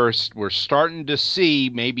is where we're starting to see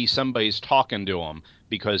maybe somebody's talking to him,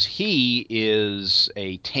 because he is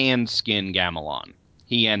a tan-skinned Gamelon.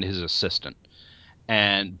 He and his assistant.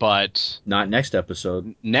 But not next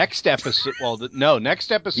episode. Next episode,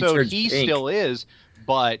 next episode he still is,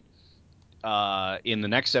 but in the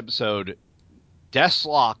next episode,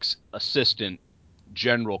 Deathlock's assistant,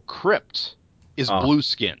 General Crypt, is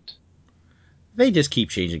blue-skinned. They just keep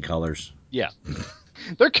changing colors. Yeah.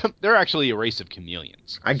 They're actually a race of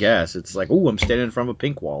chameleons. I guess. It's like, I'm standing in front of a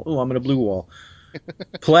pink wall. I'm in a blue wall.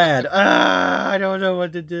 Plaid. I don't know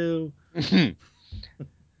what to do.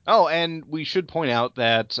 Oh, and we should point out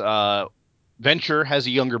that Venture has a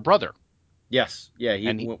younger brother. Yes. Yeah.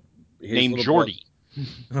 Named Geordi.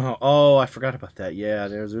 I forgot about that. Yeah,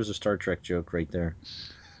 there's a Star Trek joke right there.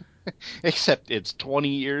 Except it's 20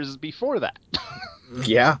 years before that.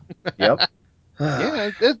 Yeah. Yep. Yeah,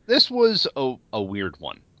 this was a weird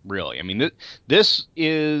one, really. I mean, this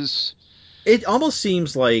is... It almost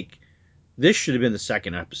seems like this should have been the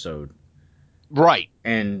second episode. Right.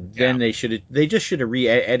 And then they just should have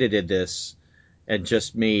re-edited this and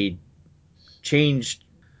just changed.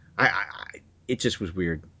 It just was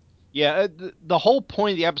weird. Yeah, the whole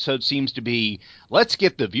point of the episode seems to be, let's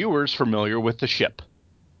get the viewers familiar with the ship.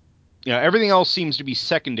 Everything else seems to be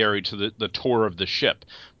secondary to the tour of the ship.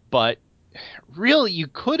 But really, you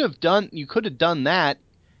could have done that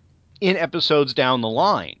in episodes down the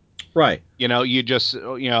line. Right. You just, hey,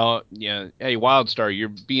 Wildstar, you're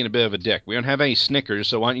being a bit of a dick. We don't have any Snickers,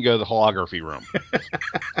 so why don't you go to the holography room?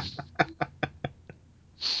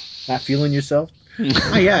 Not feeling yourself?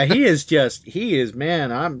 Yeah, he is,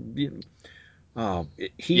 man.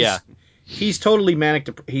 He's totally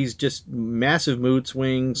manic. He's just massive mood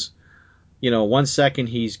swings. 1 second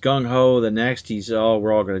he's gung ho, the next he's,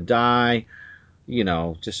 we're all going to die.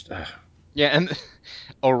 Just. Yeah, and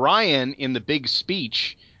Orion in the big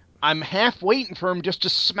speech, I'm half waiting for him just to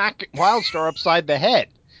smack Wildstar upside the head.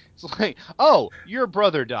 It's like, your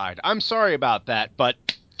brother died. I'm sorry about that, but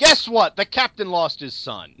guess what? The captain lost his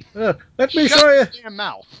son. Let me show you. Damn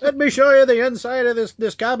mouth. Let me show you the inside of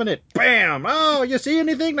this cabinet. Bam! Oh, you see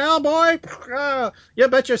anything now, boy? You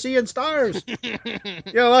bet you're seeing stars.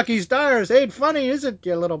 Your lucky stars. Ain't funny, is it,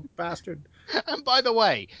 you little bastard? And by the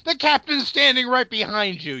way, the captain's standing right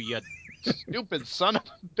behind you, you stupid son of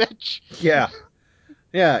a bitch. Yeah.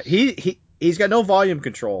 Yeah, he's got no volume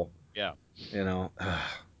control. Yeah.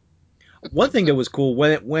 One thing that was cool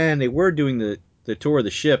when they were doing the tour of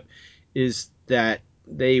the ship is that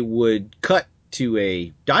they would cut to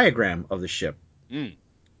a diagram of the ship,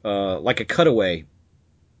 like a cutaway,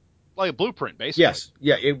 like a blueprint, basically. Yes,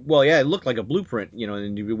 yeah. It looked like a blueprint,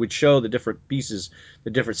 and it would show the different pieces, the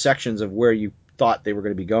different sections of where you thought they were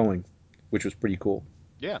going to be going, which was pretty cool.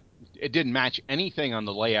 Yeah, it didn't match anything on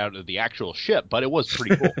the layout of the actual ship, but it was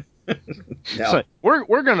pretty cool. So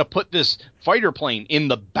we're going to put this fighter plane in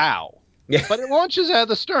the bow, but it launches out of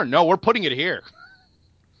the stern. No, we're putting it here.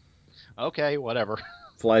 Okay, whatever.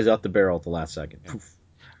 Flies out the barrel at the last second.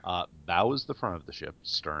 Yeah. Bow is the front of the ship.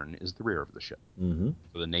 Stern is the rear of the ship. Mm-hmm.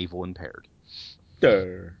 For the naval impaired.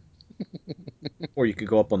 Or you could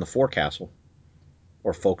go up on the forecastle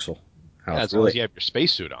or forecastle. As long as you have your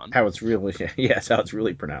spacesuit on. How it's really, yes, how it's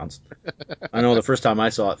really pronounced. I know the first time I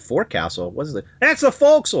saw it, forecastle, what is it? That's a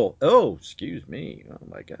forecastle. Oh, excuse me. Oh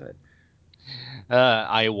my God.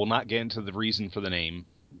 I will not get into the reason for the name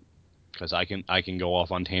because I can go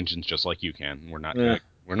off on tangents just like you can. We're not going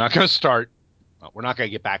to start. We're not going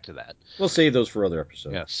to get back to that. We'll save those for other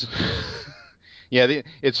episodes. Yes. Yeah,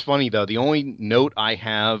 it's funny though. The only note I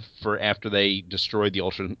have for after they destroyed the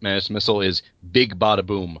Ultra Menace missile is big bada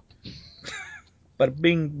boom. Bada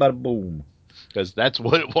bing, bada boom. Because that's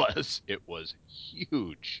what it was. It was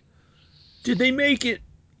huge. Did they make it?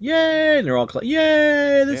 Yay! And they're all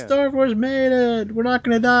yay! The Star Wars made it. We're not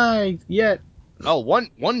going to die yet. Oh,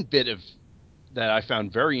 one bit of that I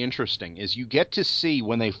found very interesting is you get to see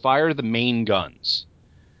when they fire the main guns.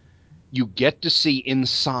 You get to see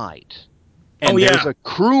inside. And there's a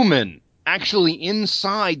crewman actually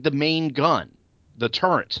inside the main gun, the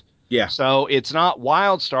turret. Yeah. So it's not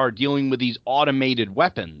Wildstar dealing with these automated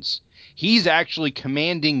weapons. He's actually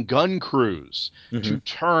commanding gun crews to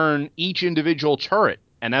turn each individual turret.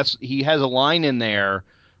 And he has a line in there,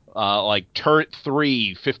 like turret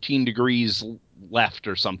 3, 15 degrees left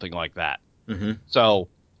or something like that. Mm-hmm. So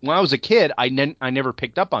when I was a kid, I never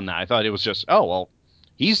picked up on that. I thought it was just, oh, well,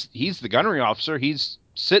 he's the gunnery officer. He's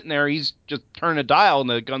sitting there. He's just turning a dial and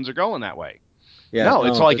the guns are going that way. Yeah, no,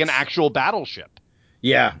 it's like an actual battleship.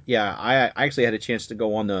 Yeah. I actually had a chance to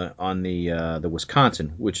go on the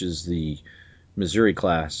Wisconsin, which is the Missouri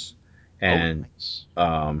class, and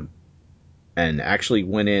and actually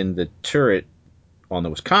went in the turret on the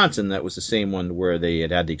Wisconsin. That was the same one where they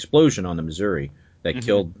had the explosion on the Missouri that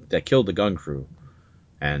killed the gun crew,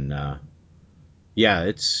 and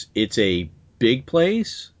it's a big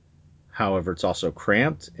place. However, it's also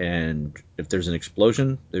cramped, and if there's an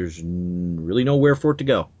explosion, there's really nowhere for it to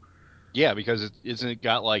go. Yeah, because it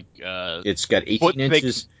got like it's got 18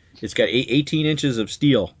 inches. It's got 18 inches of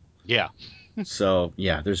steel. Yeah. So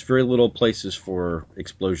there's very little places for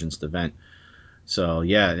explosions to vent. So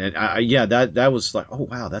that was like, oh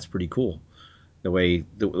wow, that's pretty cool. The way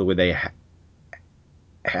they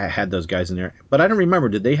had those guys in there, but I don't remember.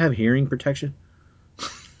 Did they have hearing protection?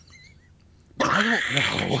 I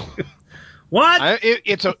don't know. What?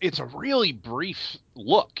 It's a really brief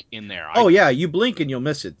look in there. You blink and you'll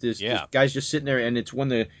miss it. This guy's just sitting there, and it's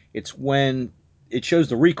when it shows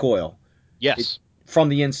the recoil. Yes. From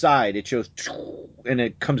the inside, it shows, and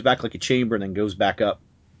it comes back like a chamber, and then goes back up.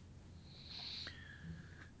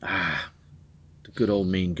 The good old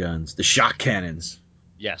main guns, the shock cannons.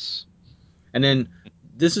 Yes. And then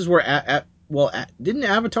this is where didn't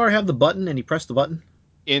Avatar have the button, and he pressed the button?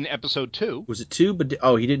 In episode 2. Was it 2? But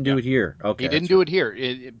he didn't do it here. Okay. He didn't do it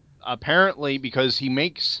here. Apparently, because he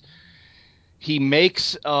makes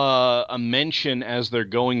a mention as they're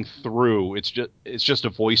going through. It's just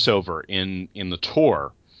a voiceover in the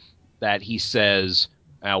tour that he says,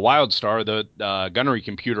 "Wildstar, the gunnery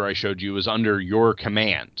computer I showed you is under your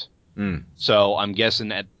command." So I'm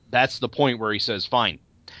guessing that's the point where he says, "Fine,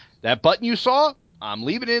 that button you saw, I'm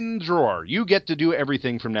leaving it in the drawer. You get to do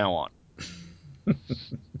everything from now on."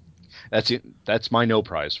 That's it. That's my no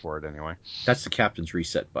prize for it anyway. That's the captain's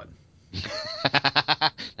reset button.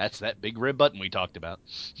 That's that big red button we talked about.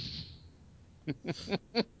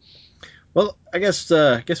 Well, I guess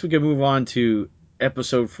we can move on to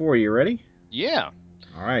episode 4. You ready? Yeah.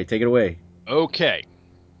 All right, take it away. Okay.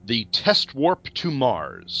 The test warp to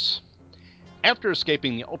Mars. After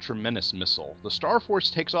escaping the Ultra Menace missile, the Star Force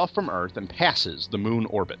takes off from Earth and passes the moon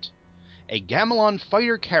orbit. A Gamelon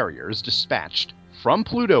fighter carrier is dispatched from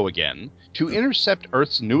Pluto again to intercept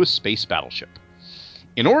Earth's newest space battleship.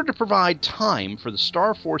 In order to provide time for the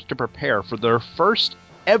Star Force to prepare for their first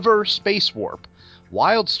ever space warp,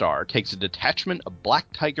 Wildstar takes a detachment of Black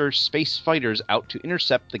Tiger space fighters out to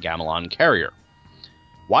intercept the Gamelon carrier.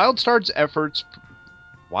 Wildstar,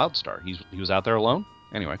 he was out there alone?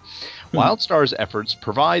 Anyway, Wildstar's efforts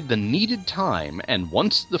provide the needed time, and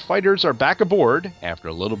once the fighters are back aboard, after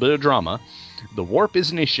a little bit of drama, the warp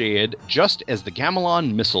is initiated just as the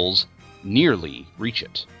Gamelon missiles nearly reach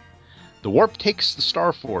it. The warp takes the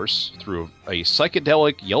Star Force through a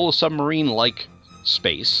psychedelic yellow submarine-like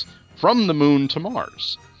space from the moon to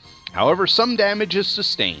Mars. However, some damage is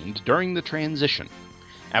sustained during the transition.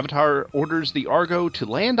 Avatar orders the Argo to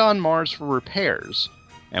land on Mars for repairs,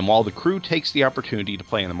 and while the crew takes the opportunity to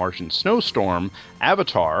play in the Martian snowstorm,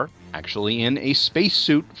 Avatar, actually in a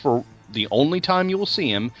spacesuit for the only time you will see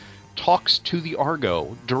him, talks to the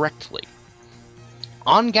Argo directly.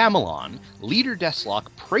 On Gamelon, Leader Deathlock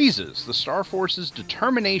praises the Star Force's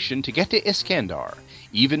determination to get to Iskandar,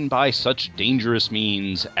 even by such dangerous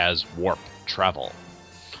means as warp travel.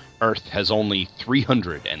 Earth has only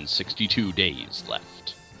 362 days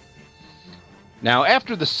left. Now,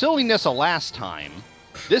 after the silliness of last time,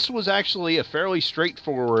 this was actually a fairly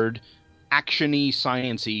straightforward, action-y,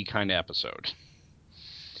 science-y kind of episode.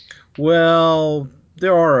 Well,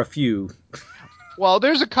 there are a few. Well,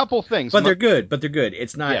 there's a couple things. But they're good.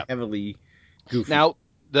 It's not heavily goofy. Now,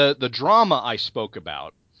 the drama I spoke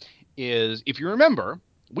about is, if you remember,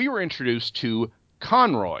 we were introduced to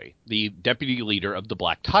Conroy, the deputy leader of the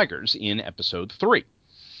Black Tigers, in episode 3.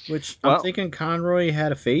 Which, I'm thinking Conroy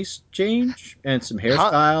had a face change and some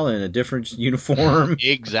hairstyle and a different uniform.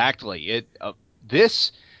 Exactly.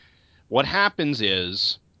 What happens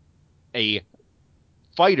is a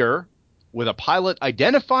fighter with a pilot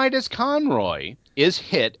identified as Conroy is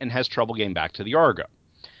hit and has trouble getting back to the Argo.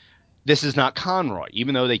 This is not Conroy.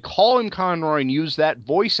 Even though they call him Conroy and use that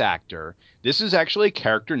voice actor, this is actually a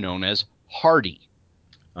character known as Hardy.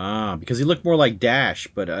 Ah, because he looked more like Dash,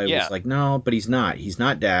 but I was like, no, but he's not. He's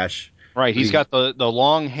not Dash. Right, he's got the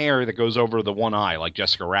long hair that goes over the one eye, like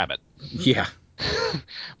Jessica Rabbit. Yeah.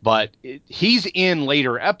 But he's in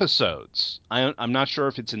later episodes. I'm not sure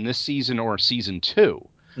if it's in this season or season 2.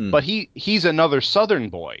 But he's another Southern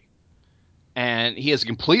boy. And he has a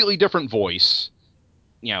completely different voice.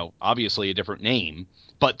 You know, obviously a different name.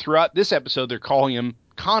 But throughout this episode, they're calling him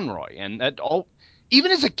Conroy. And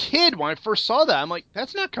even as a kid, when I first saw that, I'm like,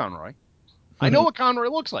 that's not Conroy. I know what Conroy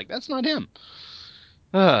looks like. That's not him.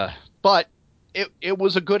 But it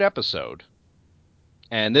was a good episode.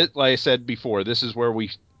 And like I said before, this is where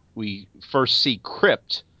we first see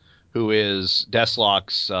Crypt, who is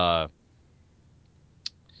Deathlock's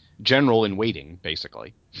general in waiting,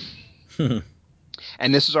 basically.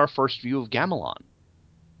 And this is our first view of Gamelon.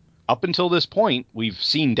 Up until this point, we've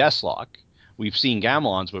seen Deathlock, we've seen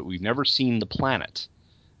Gamelons, but we've never seen the planet.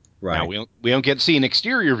 Right. Now, we don't get to see an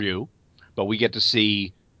exterior view, but we get to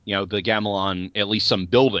see, the Gamelon, at least some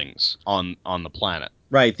buildings on the planet.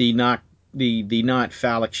 Right, the not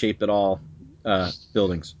phallic shaped at all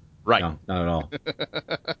buildings. Right. No, not at all.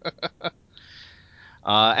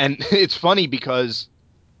 And it's funny because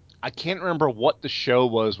I can't remember what the show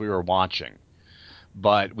was we were watching,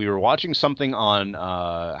 but we were watching something on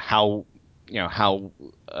how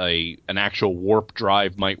an actual warp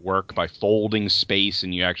drive might work by folding space,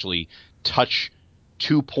 and you actually touch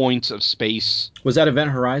 2 points of space. Was that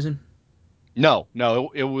Event Horizon? No,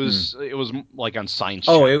 it was like on Science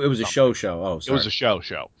Channel. Channel. It was a show. Oh, sorry. It was a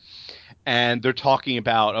show. And they're talking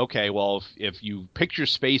about, okay, well, if you picture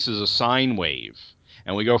space as a sine wave,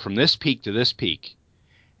 and we go from this peak to this peak,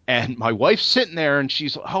 and my wife's sitting there, and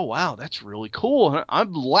she's like, oh, wow, that's really cool. And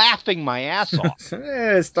I'm laughing my ass off.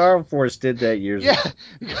 Star Force did that years ago.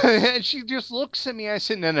 And she just looks at me, and I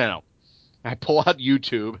say, no. I pull out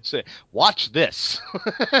YouTube and say, watch this.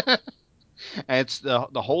 And it's the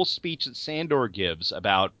whole speech that Sandor gives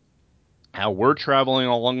about how we're traveling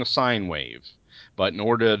along a sine wave, but in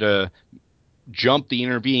order to jump the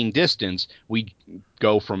intervening distance, we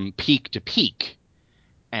go from peak to peak.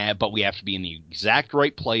 But we have to be in the exact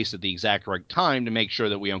right place at the exact right time to make sure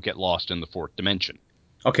that we don't get lost in the fourth dimension.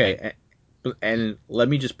 Okay, and let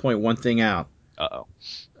me just point one thing out. Uh-oh.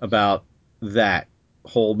 About that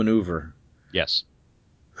whole maneuver. Yes.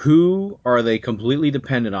 Who are they completely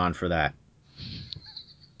dependent on for that?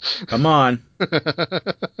 Come on.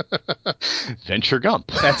 Venture Gump.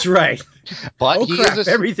 That's right. But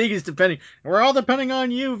everything is depending. We're all depending on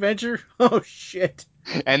you, Venture. Oh, shit.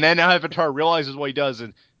 And then Avatar realizes what he does,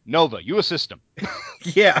 and Nova, you assist him.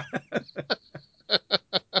 Yeah.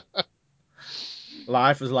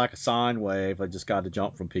 Life is like a sine wave. I just got to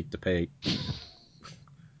jump from peak to peak.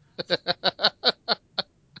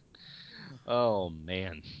 Oh,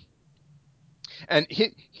 man. And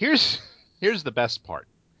here's the best part.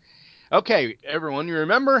 Okay, everyone, you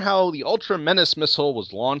remember how the Ultra Menace missile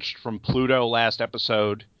was launched from Pluto last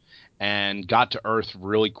episode and got to Earth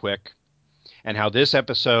really quick? And how this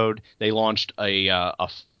episode, they launched a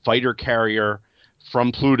fighter carrier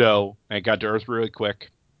from Pluto and it got to Earth really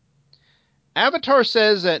quick? Avatar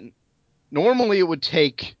says that normally it would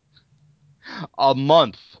take a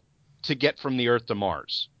month to get from the Earth to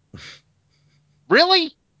Mars?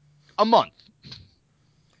 Really? A month.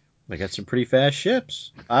 They got some pretty fast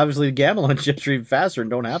ships. Obviously, the Gamelon ships are even faster and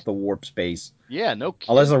don't have the warp space. Yeah, no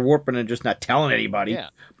kidding. Unless they're warping and just not telling anybody. Yeah.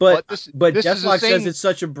 But this Deathlock is says it's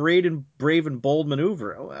such a brave and bold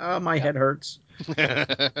maneuver. Oh, my head hurts.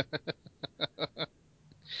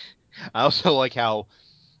 I also like how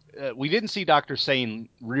we didn't see Dr. Sane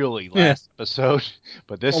really last episode,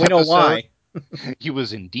 but this we know episode, why. He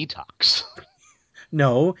was in detox.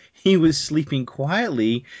 No, he was sleeping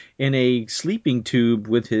quietly in a sleeping tube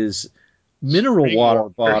with his mineral water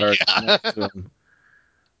bottle next to him.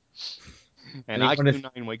 And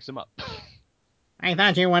IQ9 wakes him up. I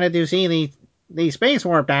thought you wanted to see the space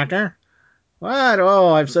warp, Doctor. What?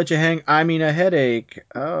 Oh, I've such a a headache.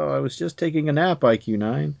 Oh, I was just taking a nap,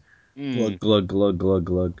 IQ9. Glug, glug, glug, glug,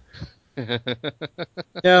 glug.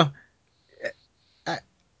 Now, I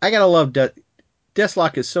gotta love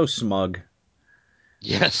Deathlock is so smug.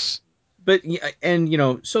 Yes. But,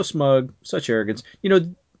 and, so smug, such arrogance.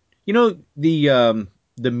 You know the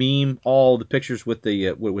meme, all the pictures with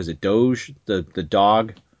the, what was it, Doge, the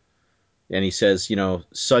dog? And he says,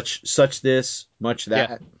 such this, much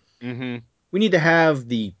that. Yeah. Mm-hmm. We need to have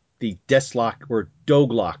the Deathlock or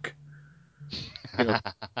Doglock.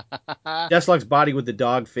 Deathlock's body with the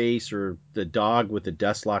dog face, or the dog with the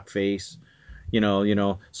Deathlock face.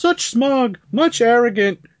 Such smug, much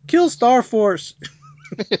arrogant, kill Star Force.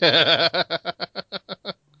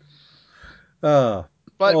 But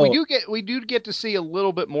we do get to see a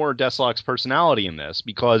little bit more Deathlock's personality in this,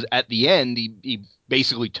 because at the end he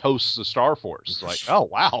basically toasts the Star Force. It's like, oh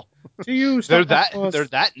wow, they're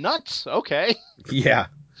that nuts. Okay. Yeah,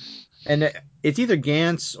 and it's either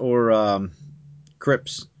Gantz or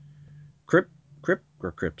Crips. Crypt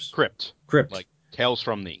or Crips? Crypt. Like Tales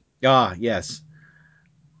from the. Ah, yes.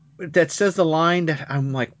 That says the line that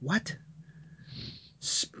I'm like, what?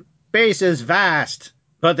 Space is vast,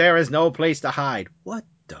 but there is no place to hide. What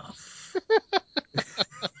the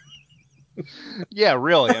Yeah,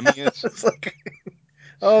 really. I mean, it's like,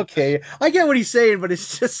 okay, I get what he's saying, but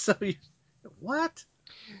it's just so. What?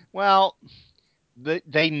 Well,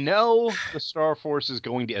 they know the Star Force is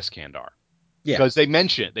going to Iskandar. Yeah. Because they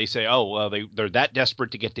mention it. They say, oh, well, they're that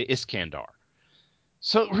desperate to get to Iskandar.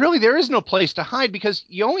 So really, there is no place to hide, because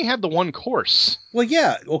you only have the one course. Well,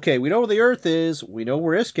 yeah, okay, we know where the Earth is. We know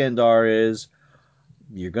where Iskandar is.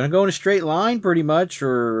 You're going to go in a straight line pretty much,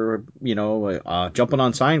 or, jumping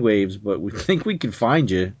on sine waves, but we think we can find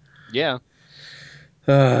you. Yeah.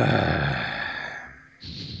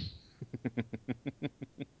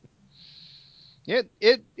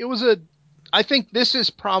 It was I think this is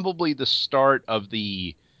probably the start of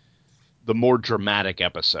the more dramatic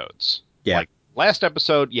episodes. Yeah. Like last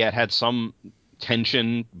episode, it had some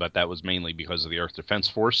tension, but that was mainly because of the Earth Defense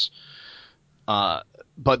Force.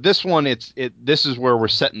 But this one, this is where we're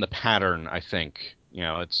setting the pattern, I think.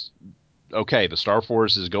 It's okay, the Star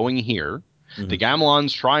Force is going here. Mm-hmm. The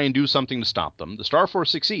Gamelons try and do something to stop them. The Star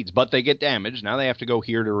Force succeeds, but they get damaged. Now they have to go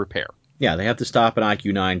here to repair. Yeah, they have to stop an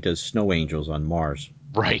IQ-9 to snow angels on Mars.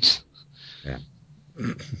 Right. Yeah.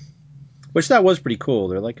 Which that was pretty cool.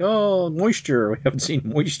 They're like, oh, moisture. We haven't seen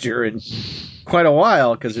moisture in quite a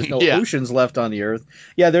while because there's no oceans left on the Earth.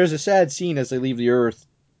 Yeah, there's a sad scene as they leave the Earth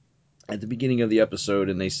at the beginning of the episode,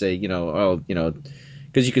 and they say,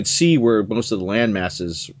 because you could see where most of the land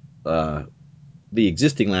masses, the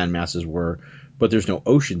existing land masses were, but there's no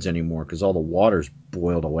oceans anymore because all the water's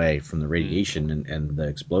boiled away from the radiation and the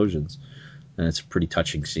explosions. And it's a pretty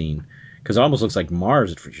touching scene because it almost looks like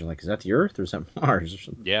Mars. You're like, is that the Earth or is that Mars?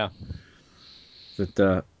 Yeah.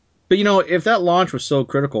 But if that launch was so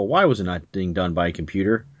critical, why was it not being done by a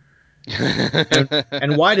computer?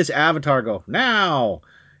 and why does Avatar go now?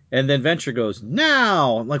 And then Venture goes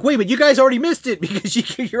now. I'm like, wait, but you guys already missed it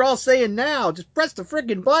because you're all saying now. Just press the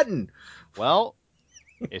freaking button. Well,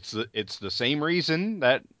 it's the same reason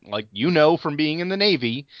that, from being in the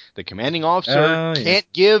Navy, the commanding officer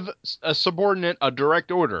can't give a subordinate a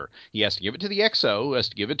direct order. He has to give it to the XO, who has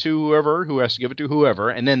to give it to whoever, who has to give it to whoever,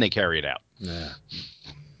 and then they carry it out. Yeah.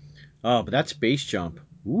 Oh, but that space jump.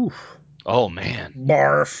 Oof. Oh, man.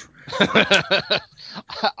 Barf.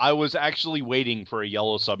 I was actually waiting for a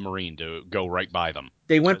yellow submarine to go right by them.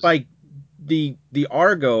 They went by the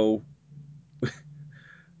Argo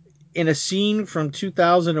in a scene from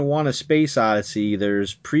 2001: A Space Odyssey.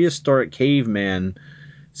 There's prehistoric cavemen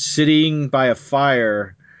sitting by a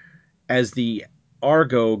fire as the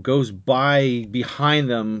Argo goes by behind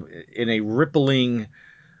them in a rippling,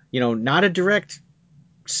 not a direct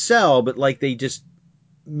cell, but like they just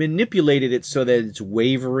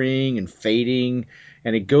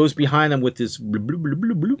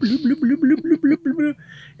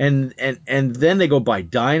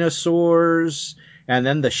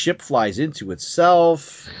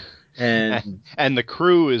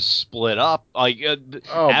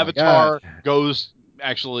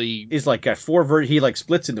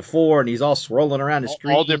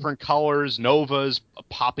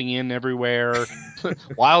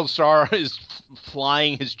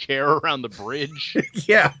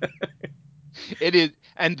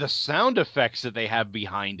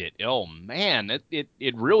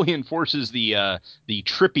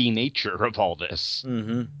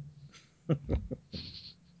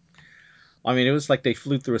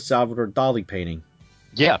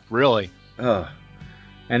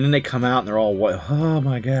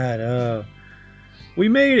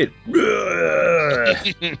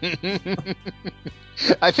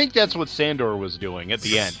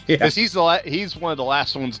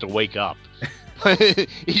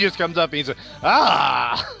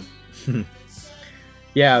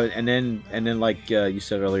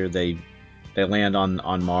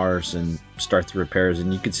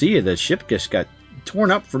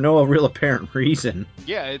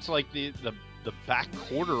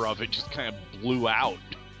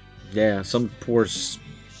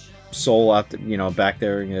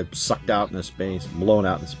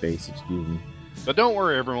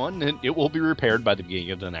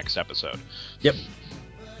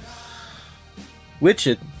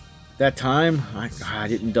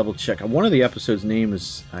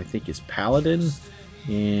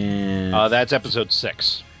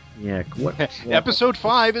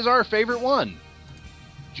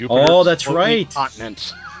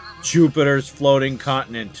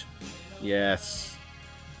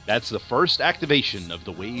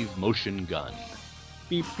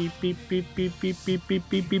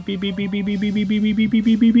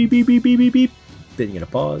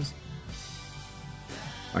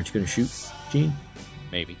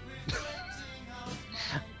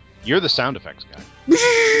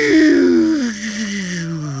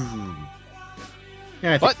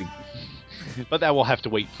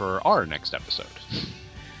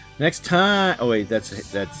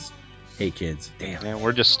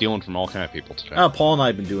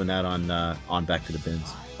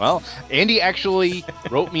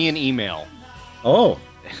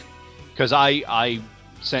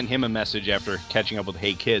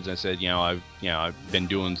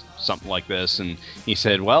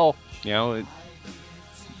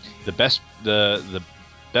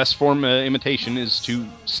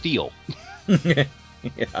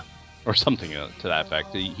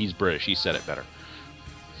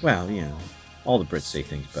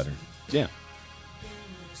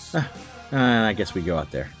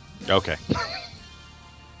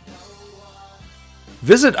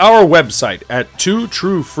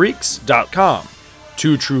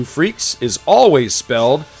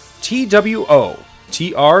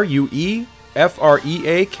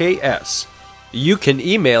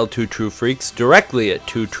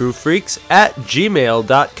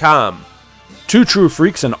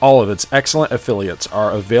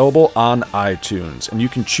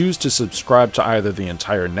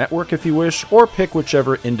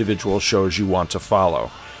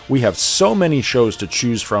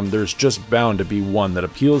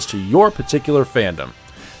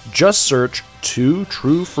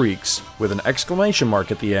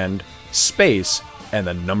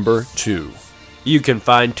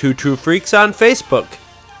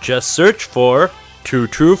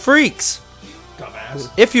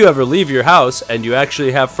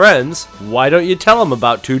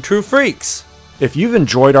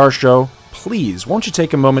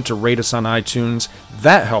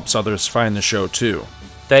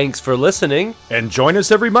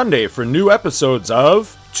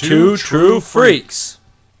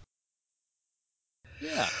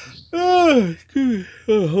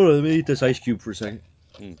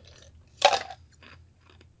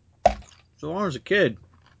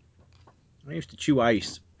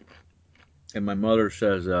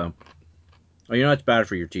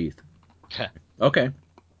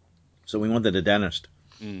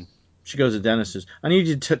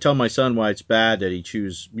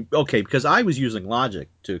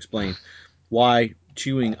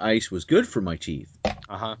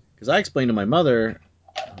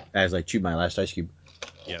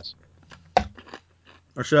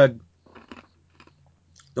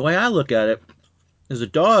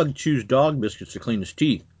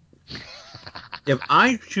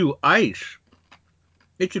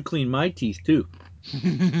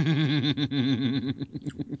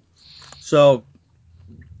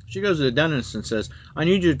She goes to the dentist and says, I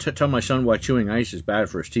need you to tell my son why chewing ice is bad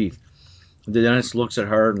for his teeth. The dentist looks at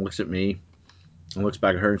her and looks at me and looks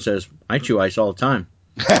back at her and says, I chew ice all the time.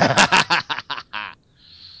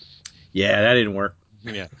 Yeah, that didn't work.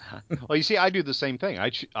 Yeah. Well, you see, I do the same thing.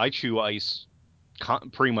 I chew ice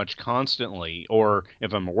pretty much constantly, or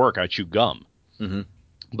if I'm at work, I chew gum. Mm-hmm.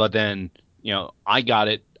 But then, I got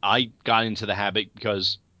into the habit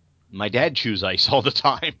because my dad chews ice all the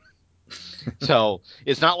time. So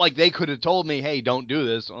it's not like they could have told me, hey, don't do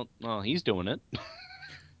this. Well, he's doing it.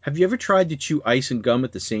 Have you ever tried to chew ice and gum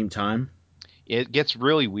at the same time? It gets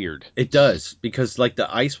really weird. It does, because like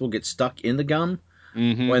the ice will get stuck in the gum,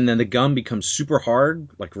 when then the gum becomes super hard,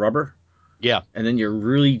 like rubber. Yeah. And then you're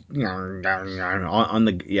really on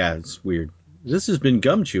the... Yeah, it's weird. This has been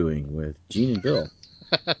Gum Chewing with Gene and Bill.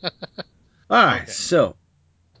 All right, so